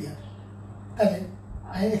যাবে HBr। তাহলে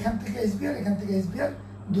এখান থেকে HBr, এখান থেকে HBr,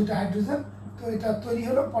 2টা হাইড্রোজেন। তো এটা তৈরি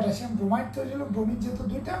হলো পটাশিয়াম ব্রোমাইড তৈরি হলো, ব্রোমিন যেহেতু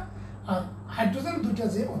 2টা, আর হাইড্রোজেন 2টা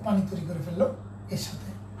যে ও পানি তৈরি করে ফেললো, এর সাথে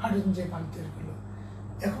হাইড্রোজেন যে পানি তৈরি করলো।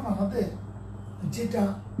 এখন আমাদের যেটা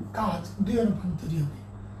কাজ 2 অণু পানি তৈরি হবে,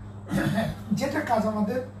 যেটা কাজ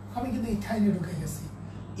আমাদের, আমি কিন্তু ইথাইনে ঢুকে গেছি।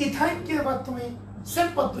 ইথাইনকে এবার তুমি সেম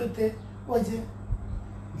পদ্ধতিতে ওই যে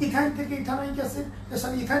ইথাইন থেকে ইথানোয়িক অ্যাসিড,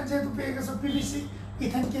 সরি ইথাইন যেহেতু পেয়ে গেছো পিভিসি,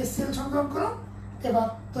 ইথাইনকে HCl সংযোজন করো, এবার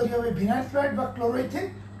তৈরি হবে ভিনাইল ক্লোরাইড বা ক্লোরোইথিন,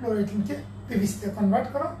 ক্লোরোইথিনকে পিভিসিতে কনভার্ট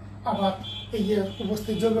করো। আবার এই যে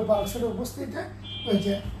উপস্থিত জৈব পারক্সাইডের উপস্থিতিতে ওই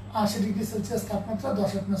যে 80 ডিগ্রি সেলসিয়াস তাপমাত্রা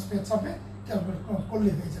 10 অ্যাটমসফিয়ার চাপে ক্যালকুলেট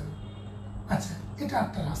করলে হয়ে যাবে। আচ্ছা, এটা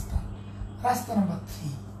একটা রাস্তা। রাস্তা নাম্বার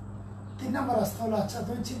 3 নম্বর রাস্তা হলো, আচ্ছা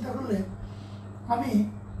তুমি চিন্তা করলে আমি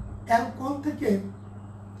অ্যালকোহল থেকে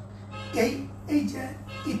এই যে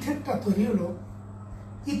ইথেনটা তৈরি হলো,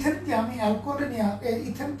 ইথেনকে আমি অ্যালকোহলে নিয়ে,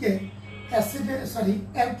 ইথেনকে অ্যাসিডে সরি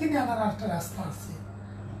অ্যালকিনে আনার একটা রাস্তা আছে।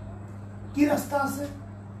 কি রাস্তা আছে?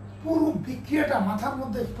 পুরো বিক্রিয়াটা মাথার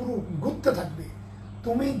মধ্যে পুরো ঘুরতে থাকবে।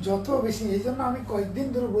 তুমি যত বেশি, এই জন্য আমি কয়েকদিন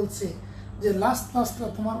ধরে বলছি যে লাস্টটা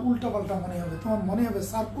তোমার উল্টা পাল্টা মনে হবে, তোমার মনে হবে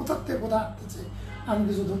স্যার কোথার থেকে কোথায় আসতেছে, আমি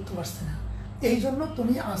কিছু ধরতে পারছি না। এই জন্য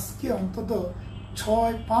তুমি আজকে অন্তত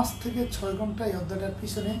 5 থেকে 6 ঘন্টা এই অধ্যায়টার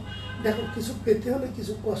পিছনে দেখো, কিছু পেতে হলে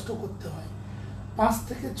কিছু কষ্ট করতে হয়। 5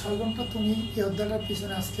 থেকে 6 ঘন্টা তুমি এই অধ্যায়টার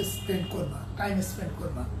পিছনে আজকে স্পেন্ড করবা, টাইম স্পেন্ড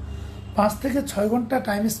করবা। 5 থেকে 6 ঘন্টা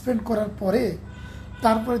টাইম স্পেন্ড করার পরে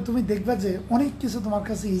তারপরে তুমি দেখবা যে অনেক কিছু তোমার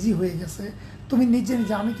কাছে ইজি হয়ে গেছে। তুমি নিজে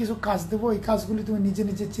নিজে, আমি কিছু কাজ দেবো, এই কাজগুলি তুমি নিজে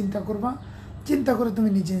নিজে চিন্তা করবা, চিন্তা করে তুমি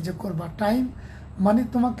নিজে নিজে করবা। টাইম মানে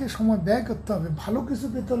তোমাকে সময় ব্যয় করতে হবে, ভালো কিছু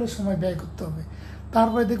পেতে হলে সময় ব্যয় করতে হবে।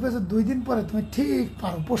 তারপরে দেখবে যে 2 দিন পরে তুমি ঠিক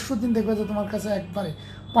পারো, পরশু দিন দেখবে যে তোমার কাছে একবারে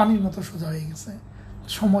পানির মতো সোজা হয়ে গেছে।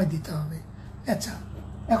 সময় দিতে হবে। আচ্ছা,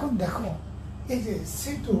 এখন দেখো এই যে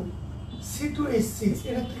C2H6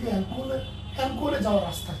 এটার থেকে অ্যালকোহলে যাওয়ার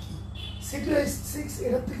রাস্তা কি? C2H6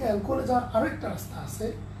 এটার থেকে অ্যালকোহলে যাওয়ার আরও একটা রাস্তা আছে।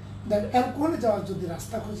 দেখ, অ্যালকোহলে যাওয়ার যদি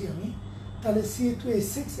রাস্তা খুঁজি আমি, তাহলে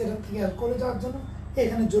C2H6 এটার থেকে অ্যালকোহলে যাওয়ার জন্য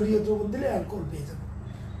এখানে জলীয় দ্রবণ দিলে অ্যালকোহল পেয়ে যাবে।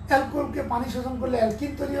 অ্যালকোহলকে পানি শোষণ করলে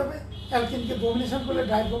অ্যালকিন তৈরি হবে, অ্যালকিনকে ব্রোমিনেশন করলে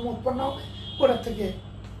ডাইব্রোমো উৎপন্ন হবে, ওটার থেকে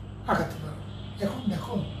আগাতে পারো। এখন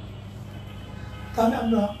দেখো, তাহলে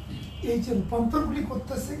আমরা এই যে রূপান্তরগুলি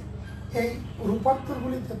করতেছি, এই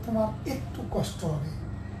রূপান্তরগুলিতে তোমার একটু কষ্ট হবে।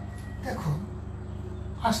 দেখো,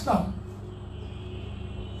 আসলাম,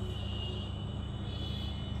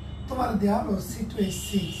 তোমার দেওয়া হলো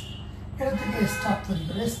C2H6, এটা থেকে স্টার তৈরি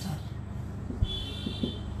করে।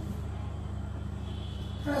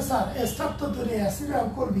 স্যার স্টার তো তৈরি, অ্যাসিড আর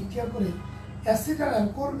অ্যালকোহল বিক্রিয়া করে, অ্যাসিড আর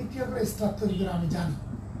অ্যালকোহল বিক্রিয়া করে স্টার তৈরি করে, আমি জানি।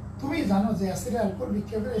 তুমি জানো যে অ্যাসিড আর অ্যালকোহল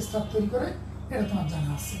বিক্রিয়া করে স্টার তৈরি করে, এটা তোমার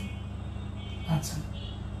জানা আছে। আচ্ছা,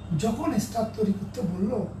 যখন স্টার তৈরি করতে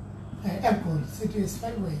বললো অ্যালকোহল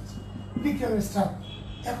C2H5OH বিক্রিয়া করে স্টার,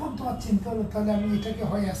 এখন তোমার চিন্তা হলো তাহলে আমি এটাকে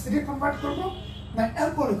হয় অ্যাসিডে কনভার্ট করবো না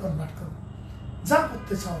অ্যালকোহলে কনভার্ট করবো। যা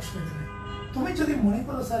করতে চাও অসুবিধা নেই। তুমি যদি মনে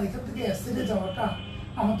করো স্যার এখান থেকে অ্যাসিডে যাওয়াটা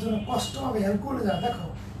আমার জন্য কষ্ট হবে, অ্যালকোহলে যাওয়া, দেখো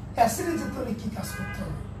অ্যাসিডে যেতে হলে কী কাজ করতে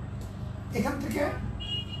হবে। এখান থেকে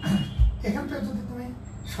যদি তুমি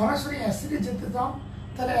সরাসরি অ্যাসিডে যেতে চাও,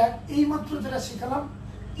 তাহলে এইমাত্র যেটা শিখালাম,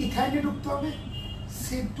 ইথাইনে ঢুকতে হবে,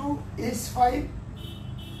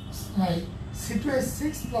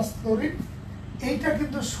 C2H6 প্লাস ক্লোরিন। এইটা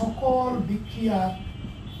কিন্তু সকল বিক্রিয়ার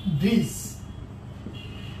ব্রিজ,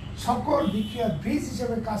 সকল বিক্রিয়ার ব্রিজ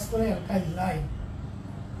হিসেবে কাজ করে অ্যালকাইল লাইন।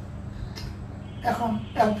 এখন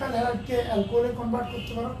অ্যালকাইল হ্যালাইডকে অ্যালকোহলে কনভার্ট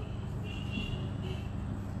করতে পারো,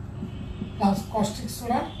 প্লাস কস্টিক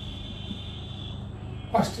সোডা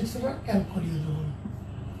অ্যালকোহলীয় দ্রবণ।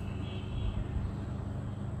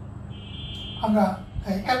 আমরা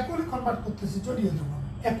অ্যালকোহলে কনভার্ট করতেছি জলীয় দ্রবণ,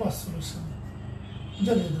 অ্যাকোয়াস সলিউশন।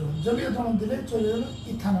 জলীয় দ্রবণ দিলে চলে গেল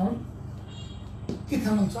ইথানল।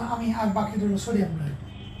 আমি আর বাকি রইল সোডিয়াম ক্লোরাইড।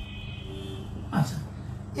 আচ্ছা,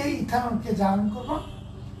 এই ইথানলকে জারণ করবো।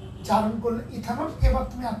 জারণ করলে ইথানল, এবার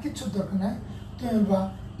তুমি আর কিচ্ছুর দরকার নাই, তুমি বলবা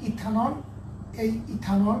ইথানল, এই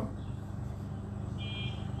ইথানল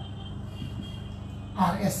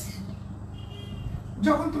আর অ্যাসিড।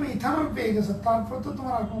 যখন তুমি ইথানল পেয়ে গেছো তারপর তো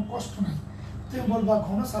তোমার আর কোনো কষ্ট নাই। তুমি বলবা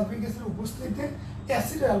ঘন সালফিক অ্যাসিডের উপস্থিতিতে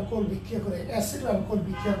অ্যাসিড অ্যালকোহল বিক্রিয়া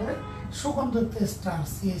করে সুগন্ধযুক্ত এস্টার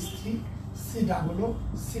CH3 C+O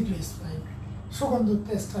C2H5 সুগন্ধযুক্ত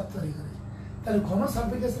এস্টার তৈরি করে। তাহলে ঘন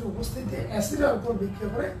সালফিক অ্যাসিডের উপস্থিতিতে অ্যাসিড অ্যালকোহল বিক্রিয়া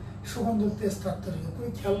করে সুগন্ধযুক্ত এস্টার তৈরি করে। তুমি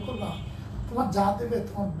খেয়াল করবা তোমার যা দেবে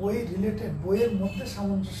তোমার বইয়ে রিলেটেড, বইয়ের মধ্যে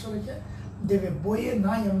সামঞ্জস্য রেখে দেবে, বইয়ে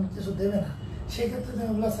নাই এমন কিছু দেবে না। সেক্ষেত্রে তুমি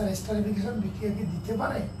বললা স্যার এস্টারিফিকেশন বিক্রিয়া কি দিতে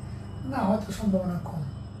পারে? না, হয়তো সম্ভাবনা কম।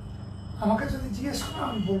 আমাকে যদি জিজ্ঞেস করো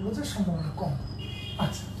আমি বলবো যে সম্ভাবনা কম।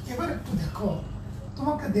 আচ্ছা, এবার একটু দেখো,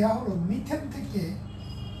 তোমাকে দেওয়া হলো মিথেন থেকে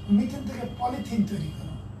পলিথিন তৈরি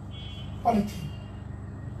করো। পলিথিন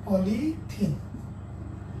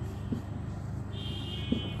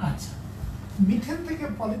আচ্ছা, মিথেন থেকে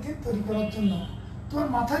পলিথিন তৈরি করার জন্য তোমার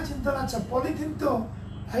মাথায় চিন্তা আচ্ছা পলিথিন তো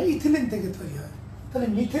ইথিলিন থেকে তৈরি হয়, তাহলে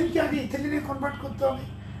মিথেনকে আগে ইথিলিনে কনভার্ট করতে হবে,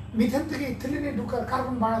 মিথেন থেকে ইথিলিনে ঢুকার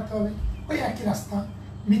কার্বন বাড়াতে হবে। ওই একই রাস্তা,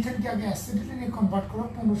 মিথেনকে আগে অ্যাসিডিলিনে কনভার্ট করো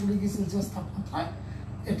 1500 ডিগ্রি সেলসিয়াস তাপমাত্রায়,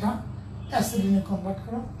 এটা অ্যাসিডিলিনে কনভার্ট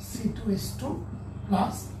করো C2H2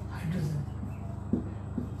 প্লাস হাইড্রোজেন,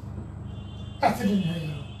 অ্যাসিডিলিন হয়ে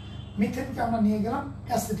গেল। মিথেনকে আমরা নিয়ে গেলাম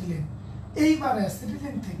অ্যাসিডিলিন। এইবার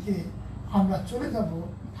অ্যাসিডিলিন থেকে আমরা চলে যাব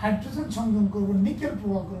হাইড্রোজেন সংযোজন করব নিকেল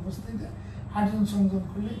প্রভাবের উপস্থিতিতে। হাইড্রোজেন সংযোজন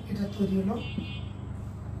করলে এটা তৈরি হলো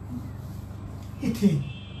ইথিন।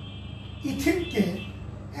 ইথিনকে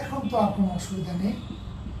এখন তো আর কোনো অসুবিধা নেই,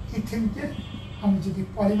 ইথিনকে আমি যদি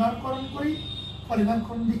পলিমারকরণ করি,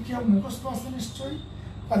 পলিমারকরণ বিক্রিয়া মুখস্থ আছে নিশ্চয়ই।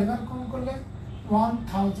 পলিমারকরণ করলে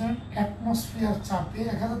 1000 অ্যাটমসফিয়ার চাপে,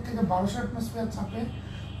 1000 থেকে 1200 অ্যাটমসফিয়ার চাপে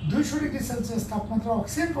 200 ডিগ্রি সেলসিয়াস তাপমাত্রা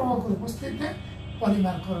অক্সিজেন প্রবাহকের উপস্থিতিতে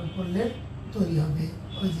পলিমারকরণ করলে তৈরি হবে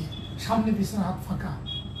ওই যে সামনে পিছনে হাত ফাঁকা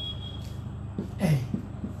এই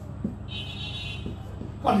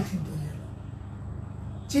পলিথিন তৈরি হলো।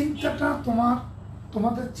 চিন্তাটা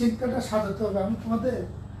তোমাদের চিন্তাটা সাজাতে হবে। আমি তোমাদের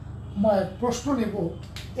প্রশ্ন নেব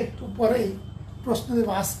একটু পরেই, প্রশ্ন দেব।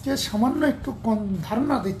 আজকে সামান্য একটু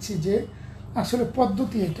ধারণা দিচ্ছি যে আসলে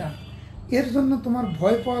পদ্ধতি এটা, এর জন্য তোমার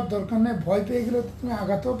ভয় পাওয়ার দরকার নেই। ভয় পেয়ে গেলে তো তুমি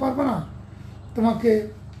আগাতেও পারবে না, তোমাকে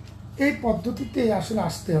এই পদ্ধতিতে আসলে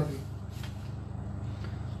আসতে হবে,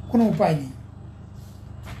 কোনো উপায় নেই।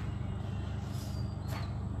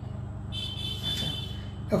 আচ্ছা,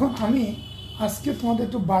 এখন আমি আজকে তোমাদের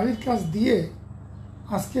একটু বাড়ির কাজ দিয়ে,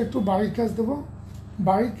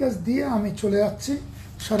 বাড়ির কাজ দিয়ে আমি চলে যাচ্ছি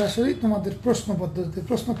সরাসরি তোমাদের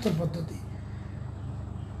প্রশ্নোত্তর পদ্ধতি।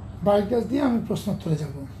 বাড়ির কাজ দিয়ে আমি প্রশ্নোত্তরে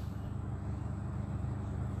যাব।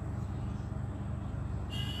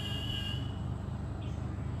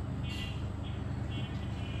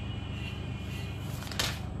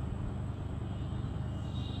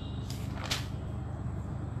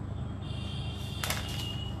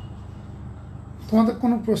 তোমাদের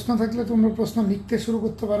কোনো প্রশ্ন থাকলে তোমরা প্রশ্ন লিখতে শুরু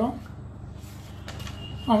করতে পারো,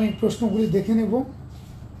 আমি প্রশ্নগুলি দেখে নেব।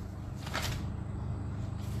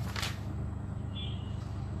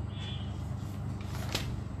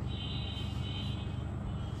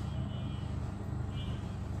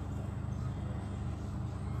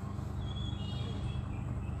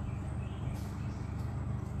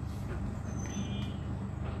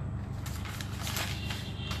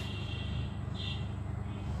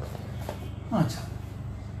 আচ্ছা,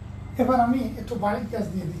 এবার আমি একটু বাড়ির কাজ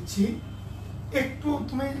দিয়ে দিচ্ছি। একটু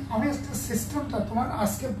আমি আজকে সিস্টেমটা, তোমার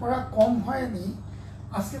আজকের পড়া কম হয়নি,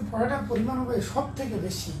 আজকের পড়াটার পরিমাণ হবে সব থেকে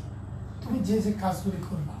বেশি। তুমি যে যে কাজগুলি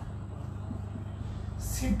করবা,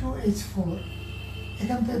 C2H4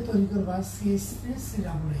 এখান থেকে তৈরি করবা CH3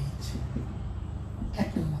 COOH, 1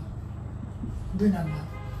 নম্বর। 2 নম্বর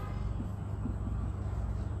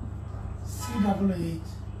COOH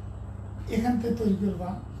এখান থেকে তৈরি করবা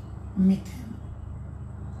মিথেন,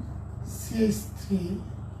 CH3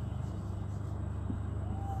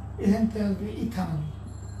 এখান থেকে আসবে ইথানল,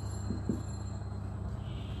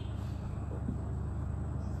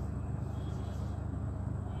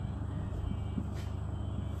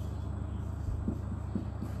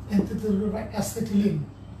 এতে তৈরি করবা অ্যাসিটিলিন।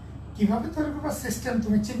 কিভাবে তৈরি করবা সিস্টেম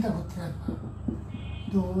তুমি চিন্তা করতে পারবা।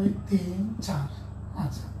 2 3 4।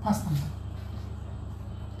 আচ্ছা 5 নম্বর,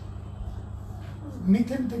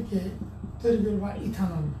 মিথেন থেকে তৈরি করবা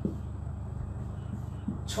ইথানল।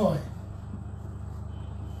 6,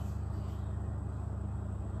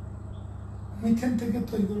 মিথেন থেকে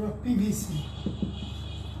তৈরি করবা পিভিসি।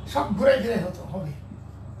 সব ঘুরে ফিরে হবে।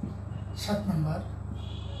 7 নম্বর,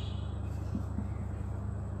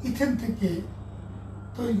 ইথেন থেকে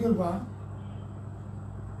তৈরি করবা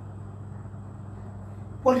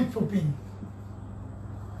পলিপ্রোপিন।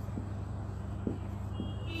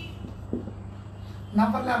 না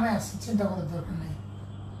পারলে আমি আসি, চিন্তা করার দরকার নেই।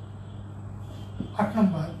 8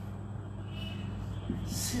 নম্বর,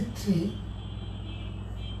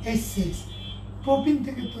 C3H6 প্রোপিন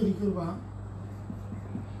থেকে তৈরি করবা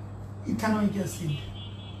ইথানোইক অ্যাসিড।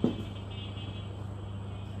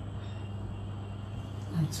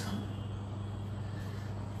 আচ্ছা,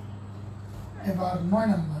 এবার 9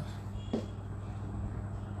 নম্বর,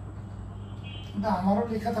 আমারও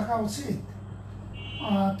লেখা থাকা উচিত।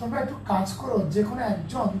 তোমরা একটু কাজ করো, যে কোনো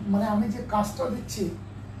একজন, মানে আমি যে কাজটা দিচ্ছি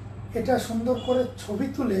এটা সুন্দর করে ছবি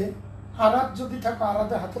তুলে, আরাত যদি থাকো,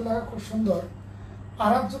 আরাতে হাতের লেখা খুব সুন্দর,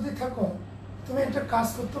 আরাত যদি থাকো তুমি একটা কাজ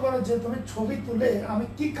করতে পারো যে তুমি ছবি তুলে আমি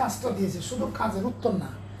কি কাজটা দিয়েছি, শুধু কাজের উত্তর না,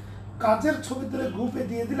 কাজের ছবি তুলে গ্রুপে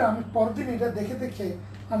দিয়ে দিলে আমি পরদিন এটা দেখে দেখে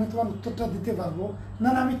আমি তোমার উত্তরটা দিতে পারবো। না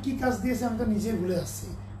না, আমি কি কাজ দিয়েছি আমি তো নিজেই ভুলে যাচ্ছি,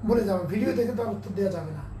 বলে যাবো, ভিডিও দেখে তো আর উত্তর দেওয়া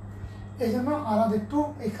যাবে না। এই জন্য আলাদা একটু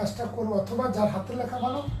এই কাজটা করবো, অথবা যার হাতের লেখা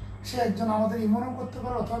ভালো সে একজন আমাদের ইমনও করতে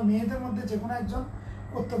পারো, অথবা মেয়েদের মধ্যে যে কোনো একজন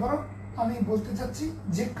করতে পারো। আমি বলতে চাচ্ছি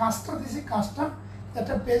যে কাজটা দিয়েছি, কাজটা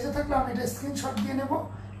একটা পেজে থাকলে আমি এটা স্ক্রিনশট দিয়ে নেব,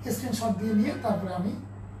 স্ক্রিনশট দিয়ে নিয়ে তারপরে আমি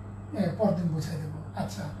পরদিন বুঝাই দেবো।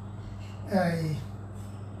 আচ্ছা, এই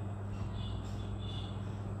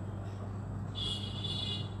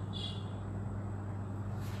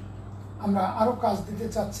আমরা আরো কাজ দিতে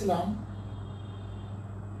চাচ্ছিলাম।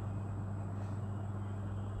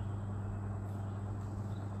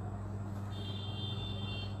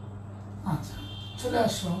 আচ্ছা, চলে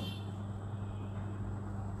আসো।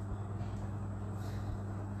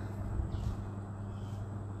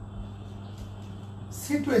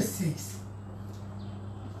 C2H6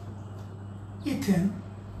 ইথেন,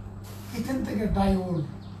 ইথেন থেকে ডাইওল।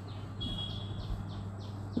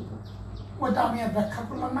 ওইটা আমি আর ব্যাখ্যা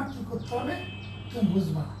করলাম না, কি করতে হবে তুমি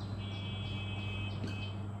বুঝবা।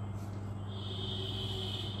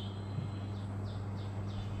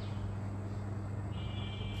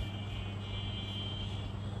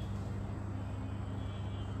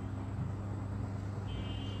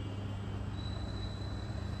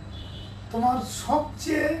 তোমার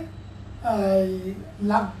সবচেয়ে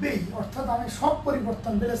লাগবেই, অর্থাৎ আমি সব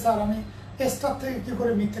পরিবর্তন বেড়ে স্যার আমি স্টার থেকে কি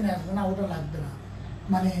করে মিথেনে আসবো না, ওটা লাগবে না।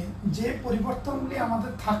 মানে যে পরিবর্তনগুলি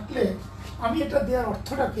আমাদের থাকলে আমি এটা দেওয়ার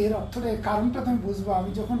অর্থটা কি, এর অর্থটা কারণটা তুমি বুঝবা।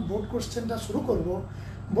 আমি যখন বোর্ড কোশ্চেনটা শুরু করব,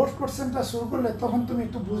 বোর্ড কোশ্চেনটা শুরু করলে তখন তুমি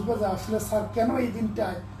একটু বুঝবা যে আসলে স্যার কেন এই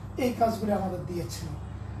দিনটায় এই কাজগুলি আমাদের দিয়েছিল।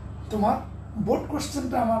 তোমার বোর্ড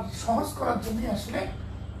কোশ্চেনটা আমার সহজ করার জন্যই আসলে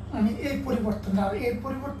আমি এই পরিবর্তনটা, আর এই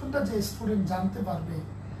পরিবর্তনটা যে স্টুডেন্ট জানতে পারবে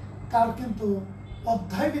তার কিন্তু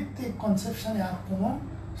অধ্যায়ভিত্তিক কনসেপশনে আর কোনো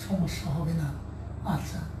সমস্যা হবে না।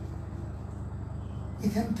 আচ্ছা,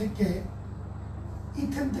 ইথেন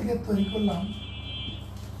থেকে তৈরি করলাম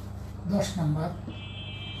 10 নম্বর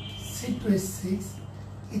C2H6,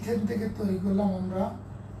 ইথেন থেকে তৈরি করলাম আমরা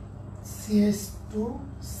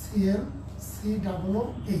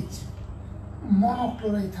CH2Cl3OH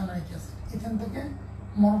মনোক্লোরোইথানোইক অ্যাসিড। ইথেন থেকে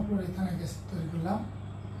মনোক্লোরোইথানোইক অ্যাসিড তৈরি করলাম।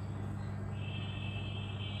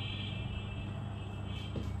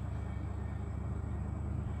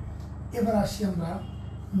 এবার আসি আমরা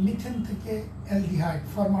মিথেন থেকে অ্যালডিহাইড,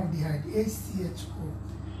 ফর্মালডিহাইড, HCHO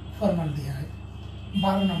ফর্মালডিহাইড।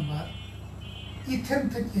 12 নম্বর, ইথেন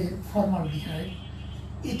থেকে ফর্মালডিহাইড,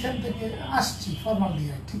 ইথেন থেকে আসছি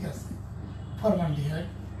ফর্মালডিহাইড, ঠিক আছে, ফর্মালডিহাইড।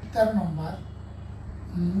 13 নম্বর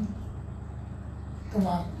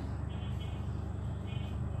তোমার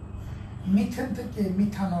মিথেন থেকে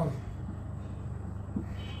মিথানল।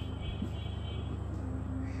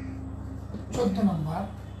 14 নম্বর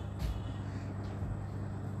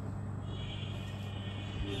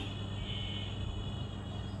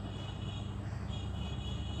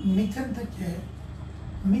মিথেন থেকে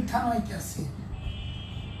মিথানোইক অ্যাসিড,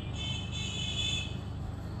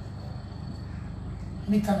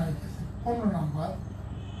 মিথানোইক অ্যাসিড। 15 নম্বর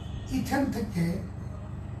ইথেন থেকে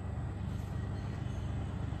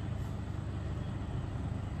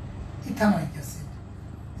ethanoic acid,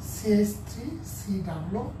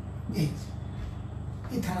 CH3COOH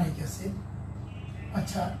ethanoic acid.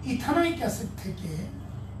 আচ্ছা, ইথানোইক অ্যাসিড থেকে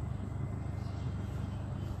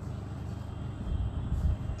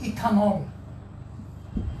ইথানল।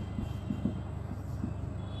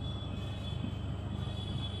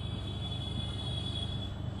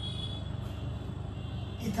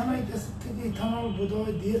 ইথানয়িক অ্যাসিড থেকে ইথানল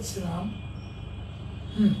বোধহয় দিয়েছিলাম।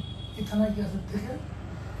 ইথানয়িক অ্যাসিড থেকে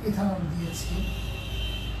ইথানল দিয়েছি।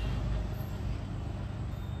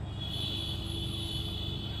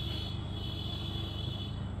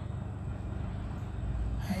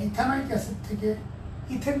 হ্যাঁ, ইথানয়িক অ্যাসিড থেকে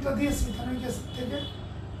ইথেনটা দিয়েছি, ইথানয়িক অ্যাসিড থেকে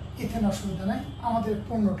ইথেন, অসুবিধা নাই। আমাদের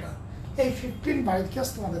 15টা, এই 15 বাইট গ্যাস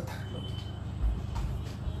তোমাদের থাকলো।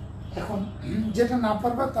 এখন যেটা না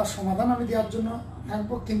পারবা তার সমাধান আমি দেওয়ার জন্য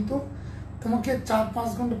থাকবো, কিন্তু তোমাকে 4-5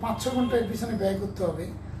 ঘন্টা 5-6 ঘন্টা এর পিছনে ব্যয় করতে হবে।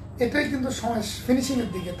 এটাই কিন্তু সময় ফিনিশিংয়ের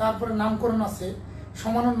দিকে। তারপরে নামকরণ আছে,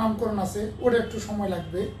 সমানোর নামকরণ আছে, ওটা একটু সময়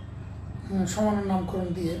লাগবে সমানোর নামকরণ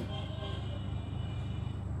দিয়ে।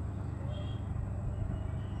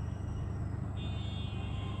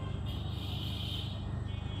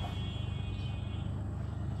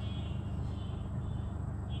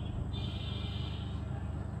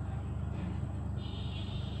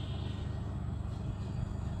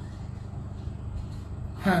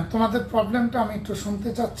 হ্যাঁ, তোমাদের প্রবলেমটা আমি একটু শুনতে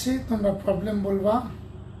চাচ্ছি, তোমরা প্রবলেম বলবা।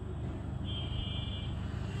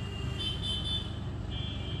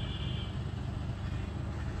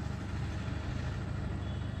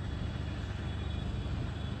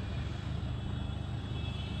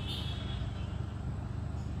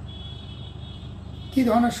 কি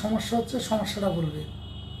ধরনের সমস্যা হচ্ছে, সমস্যাটা বলবে।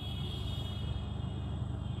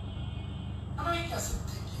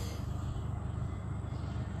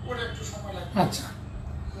 আচ্ছা,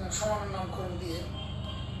 সমান নামকরণ দিয়ে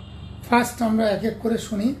ফার্স্ট আমরা এক এক করে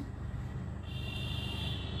শুনি।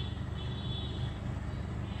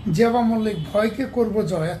 জিয়াবা মল্লিক, ভয়কে করব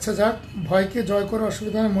জয়। আচ্ছা যাক, ভয়কে জয় করে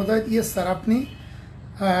অসুবিধা নেই। মোদায়েত, ইয়েস স্যার, আপনি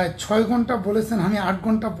 6 ঘন্টা বলেছেন, আমি 8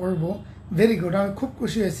 ঘন্টা পড়বো। ভেরি গুড, আমি খুব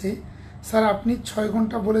খুশি হয়েছি স্যার। আপনি 6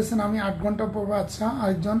 ঘন্টা বলেছেন, আমি 8 ঘন্টা পড়বো। আচ্ছা,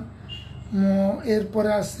 আরেকজন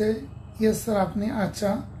এরপরে আছে, ইয়েস স্যার আপনি। আচ্ছা,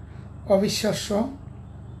 অবিশ্বাস্য।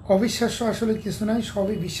 অবিশ্বাস্য আসলে কিছু নাই,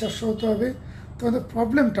 সবই বিশ্বাস্য হতে হবে। তোমাদের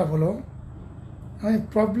প্রবলেমটা বলো, আমি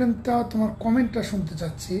প্রবলেমটা তোমার কমেন্টটা শুনতে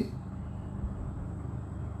চাচ্ছি।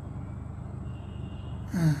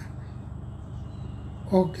 হ্যাঁ,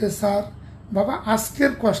 ওকে স্যার। বাবা,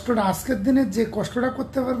 আজকের কষ্টটা, আজকের দিনে যে কষ্টটা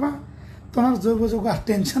করতে পারবা, তোমার জৈব যৌগ আর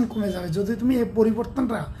টেনশন কমে যাবে। যদি তুমি এই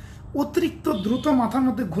পরিবর্তনটা অতিরিক্ত দ্রুত মাথার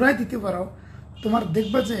মধ্যে ঘুরাই দিতে পারো, তোমার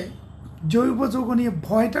দেখবে যে জৈব যৌগ নিয়ে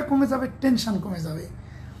ভয়টা কমে যাবে, টেনশন কমে যাবে।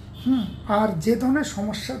 আর যে ধরনের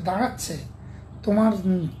সমস্যা দাঁড়াচ্ছে, তোমার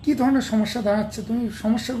কি ধরনের সমস্যা দাঁড়াচ্ছে, তুমি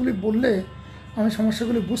সমস্যাগুলি বললে আমি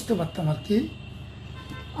সমস্যাগুলি বুঝতে পারতাম আর কি।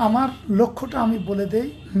 আমার লক্ষ্যটা আমি বলে দেই,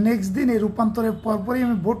 নেক্সট দিন এই রূপান্তরের পরপরই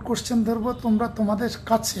আমি বোর্ড কোশ্চেন ধরবো। তোমরা তোমাদের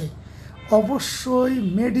কাছে অবশ্যই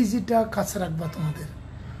মেডিজিটা কাছে রাখবা।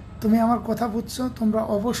 তুমি আমার কথা বুঝছো, তোমরা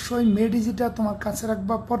অবশ্যই মেডিজিটা তোমার কাছে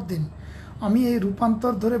রাখবা। পরদিন আমি এই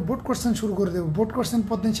রূপান্তর ধরে বোর্ড কোশ্চেন শুরু করে দেবো, বোর্ড কোশ্চেন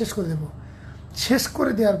পরদিন শেষ করে দেবো। শেষ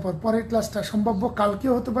করে দেওয়ার পর পরের ক্লাসটা সম্ভাব্য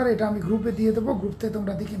কালকেও হতে পারে, এটা আমি গ্রুপে দিয়ে দেবো। গ্রুপ থেকে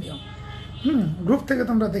তোমরা দেখে নিও। গ্রুপ থেকে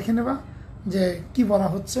তোমরা দেখে নেবা যে কি বলা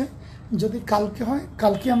হচ্ছে। যদি কালকে হয়,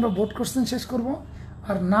 কালকে আমরা বোর্ড কোশ্চেন শেষ করব।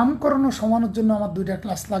 আর নামকরণ ও সমানোর জন্য আমার 2টা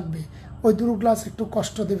ক্লাস লাগবে। ওই 2 ক্লাস একটু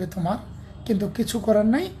কষ্ট দেবে তোমার, কিন্তু কিছু করার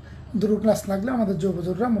নাই। 2 ক্লাস লাগলে আমাদের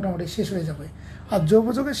জৈবযোগরা মোটামুটি শেষ হয়ে যাবে। আর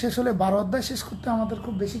জৈবযোগে শেষ হলে 12 অধ্যায় শেষ করতে আমাদের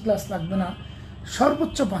খুব বেশি ক্লাস লাগবে না,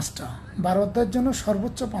 সর্বোচ্চ 5টা। 12 অধ্যায়ের জন্য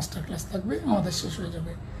সর্বোচ্চ 5টা ক্লাস লাগবে, আমাদের শেষ হয়ে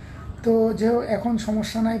যাবে। তো যেহেতু এখন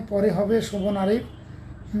সমস্যা নাই, পরে হবে শোভন আরিফ,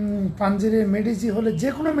 পাঞ্জেরির মেডিজি হলে, যে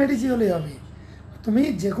কোনো মেডিজি হলেই হবে। তুমি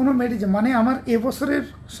যে কোনো মেডিজি, মানে আমার এবছরের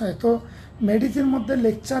তো মেডিজির মধ্যে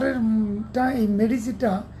লেকচারেরটা, এই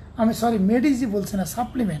মেডিজিটা আমি মেডিজি বলছি না,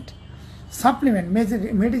 সাপ্লিমেন্ট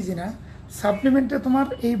মেডিজি না, সাপ্লিমেন্টে তোমার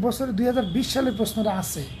এই বছরে 2020 সালের প্রশ্নটা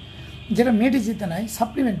আছে, যেটা মেডিজিতে নাই,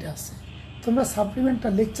 সাপ্লিমেন্টে আছে। তোমরা সাপ্লিমেন্টটা,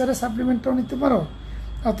 লেকচারের সাপ্লিমেন্টটাও নিতে পারো,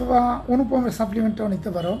 অথবা অনুপমের সাপ্লিমেন্টটাও নিতে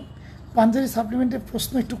পারো। পাঞ্জাবি সাপ্লিমেন্টের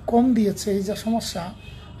প্রশ্ন একটু কম দিয়েছে, এই যা সমস্যা,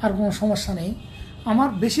 আর কোনো সমস্যা নেই। আমার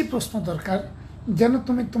বেশি প্রশ্ন দরকার, যেন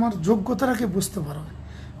তুমি তোমার যোগ্যতাটাকে বুঝতে পারো।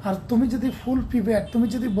 আর তুমি যদি ফুল প্রিপেয়ার, তুমি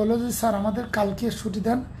যদি বলো যে স্যার আমাদের কালকে ছুটি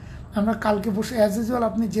দেন, আমরা কালকে বসে অ্যাজ ইউজুয়াল,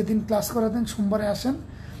 আপনি যেদিন ক্লাস করাতেন সোমবারে আসেন,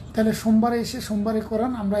 তাহলে সোমবারে এসে সোমবারে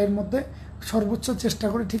করান। আমরা এর মধ্যে সর্বোচ্চ চেষ্টা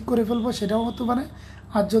করে ঠিক করে ফেলবো, সেটাও হতে পারে।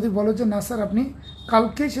 আর যদি বলো যে না স্যার আপনি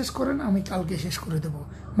কালকেই শেষ করেন, আমি কালকে শেষ করে দেবো,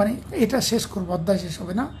 মানে এটা শেষ করবো, অধ্যায় শেষ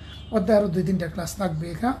হবে না, অধ্যায় আরও 2-3টা ক্লাস লাগবে।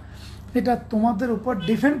 এটা তোমাদের উপর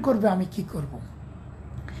ডিপেন্ড করবে আমি কি করব।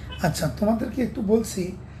 আচ্ছা, তোমাদেরকে একটু বলছি,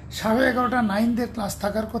 11:30টা 9দের ক্লাস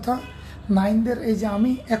থাকার কথা। 9দের, এই যে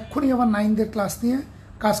আমি এক্ষুনি আবার 9দের ক্লাস নিয়ে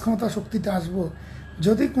কাজ ক্ষমতা শক্তিতে আসবো।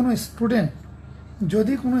 যদি কোনো স্টুডেন্ট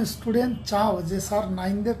যদি কোনো স্টুডেন্ট চাও যে স্যার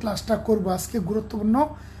 9দের ক্লাসটা করবো, আজকে গুরুত্বপূর্ণ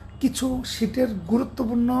কিছু শীটের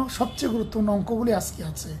গুরুত্বপূর্ণ সবচেয়ে গুরুত্বপূর্ণ অঙ্কগুলি আজকে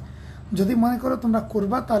আছে, যদি মনে করো তোমরা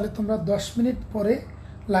করবা তাহলে তোমরা 10 মিনিট পরে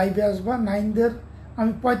লাইভে আসবা। 9দের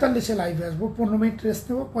আমি 45-এ লাইভে আসবো, 15 মিনিট রেস্ট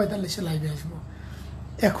নেবো, 45-এ লাইভে আসবো।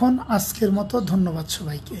 এখন আজকের মতো ধন্যবাদ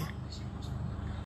সবাইকে।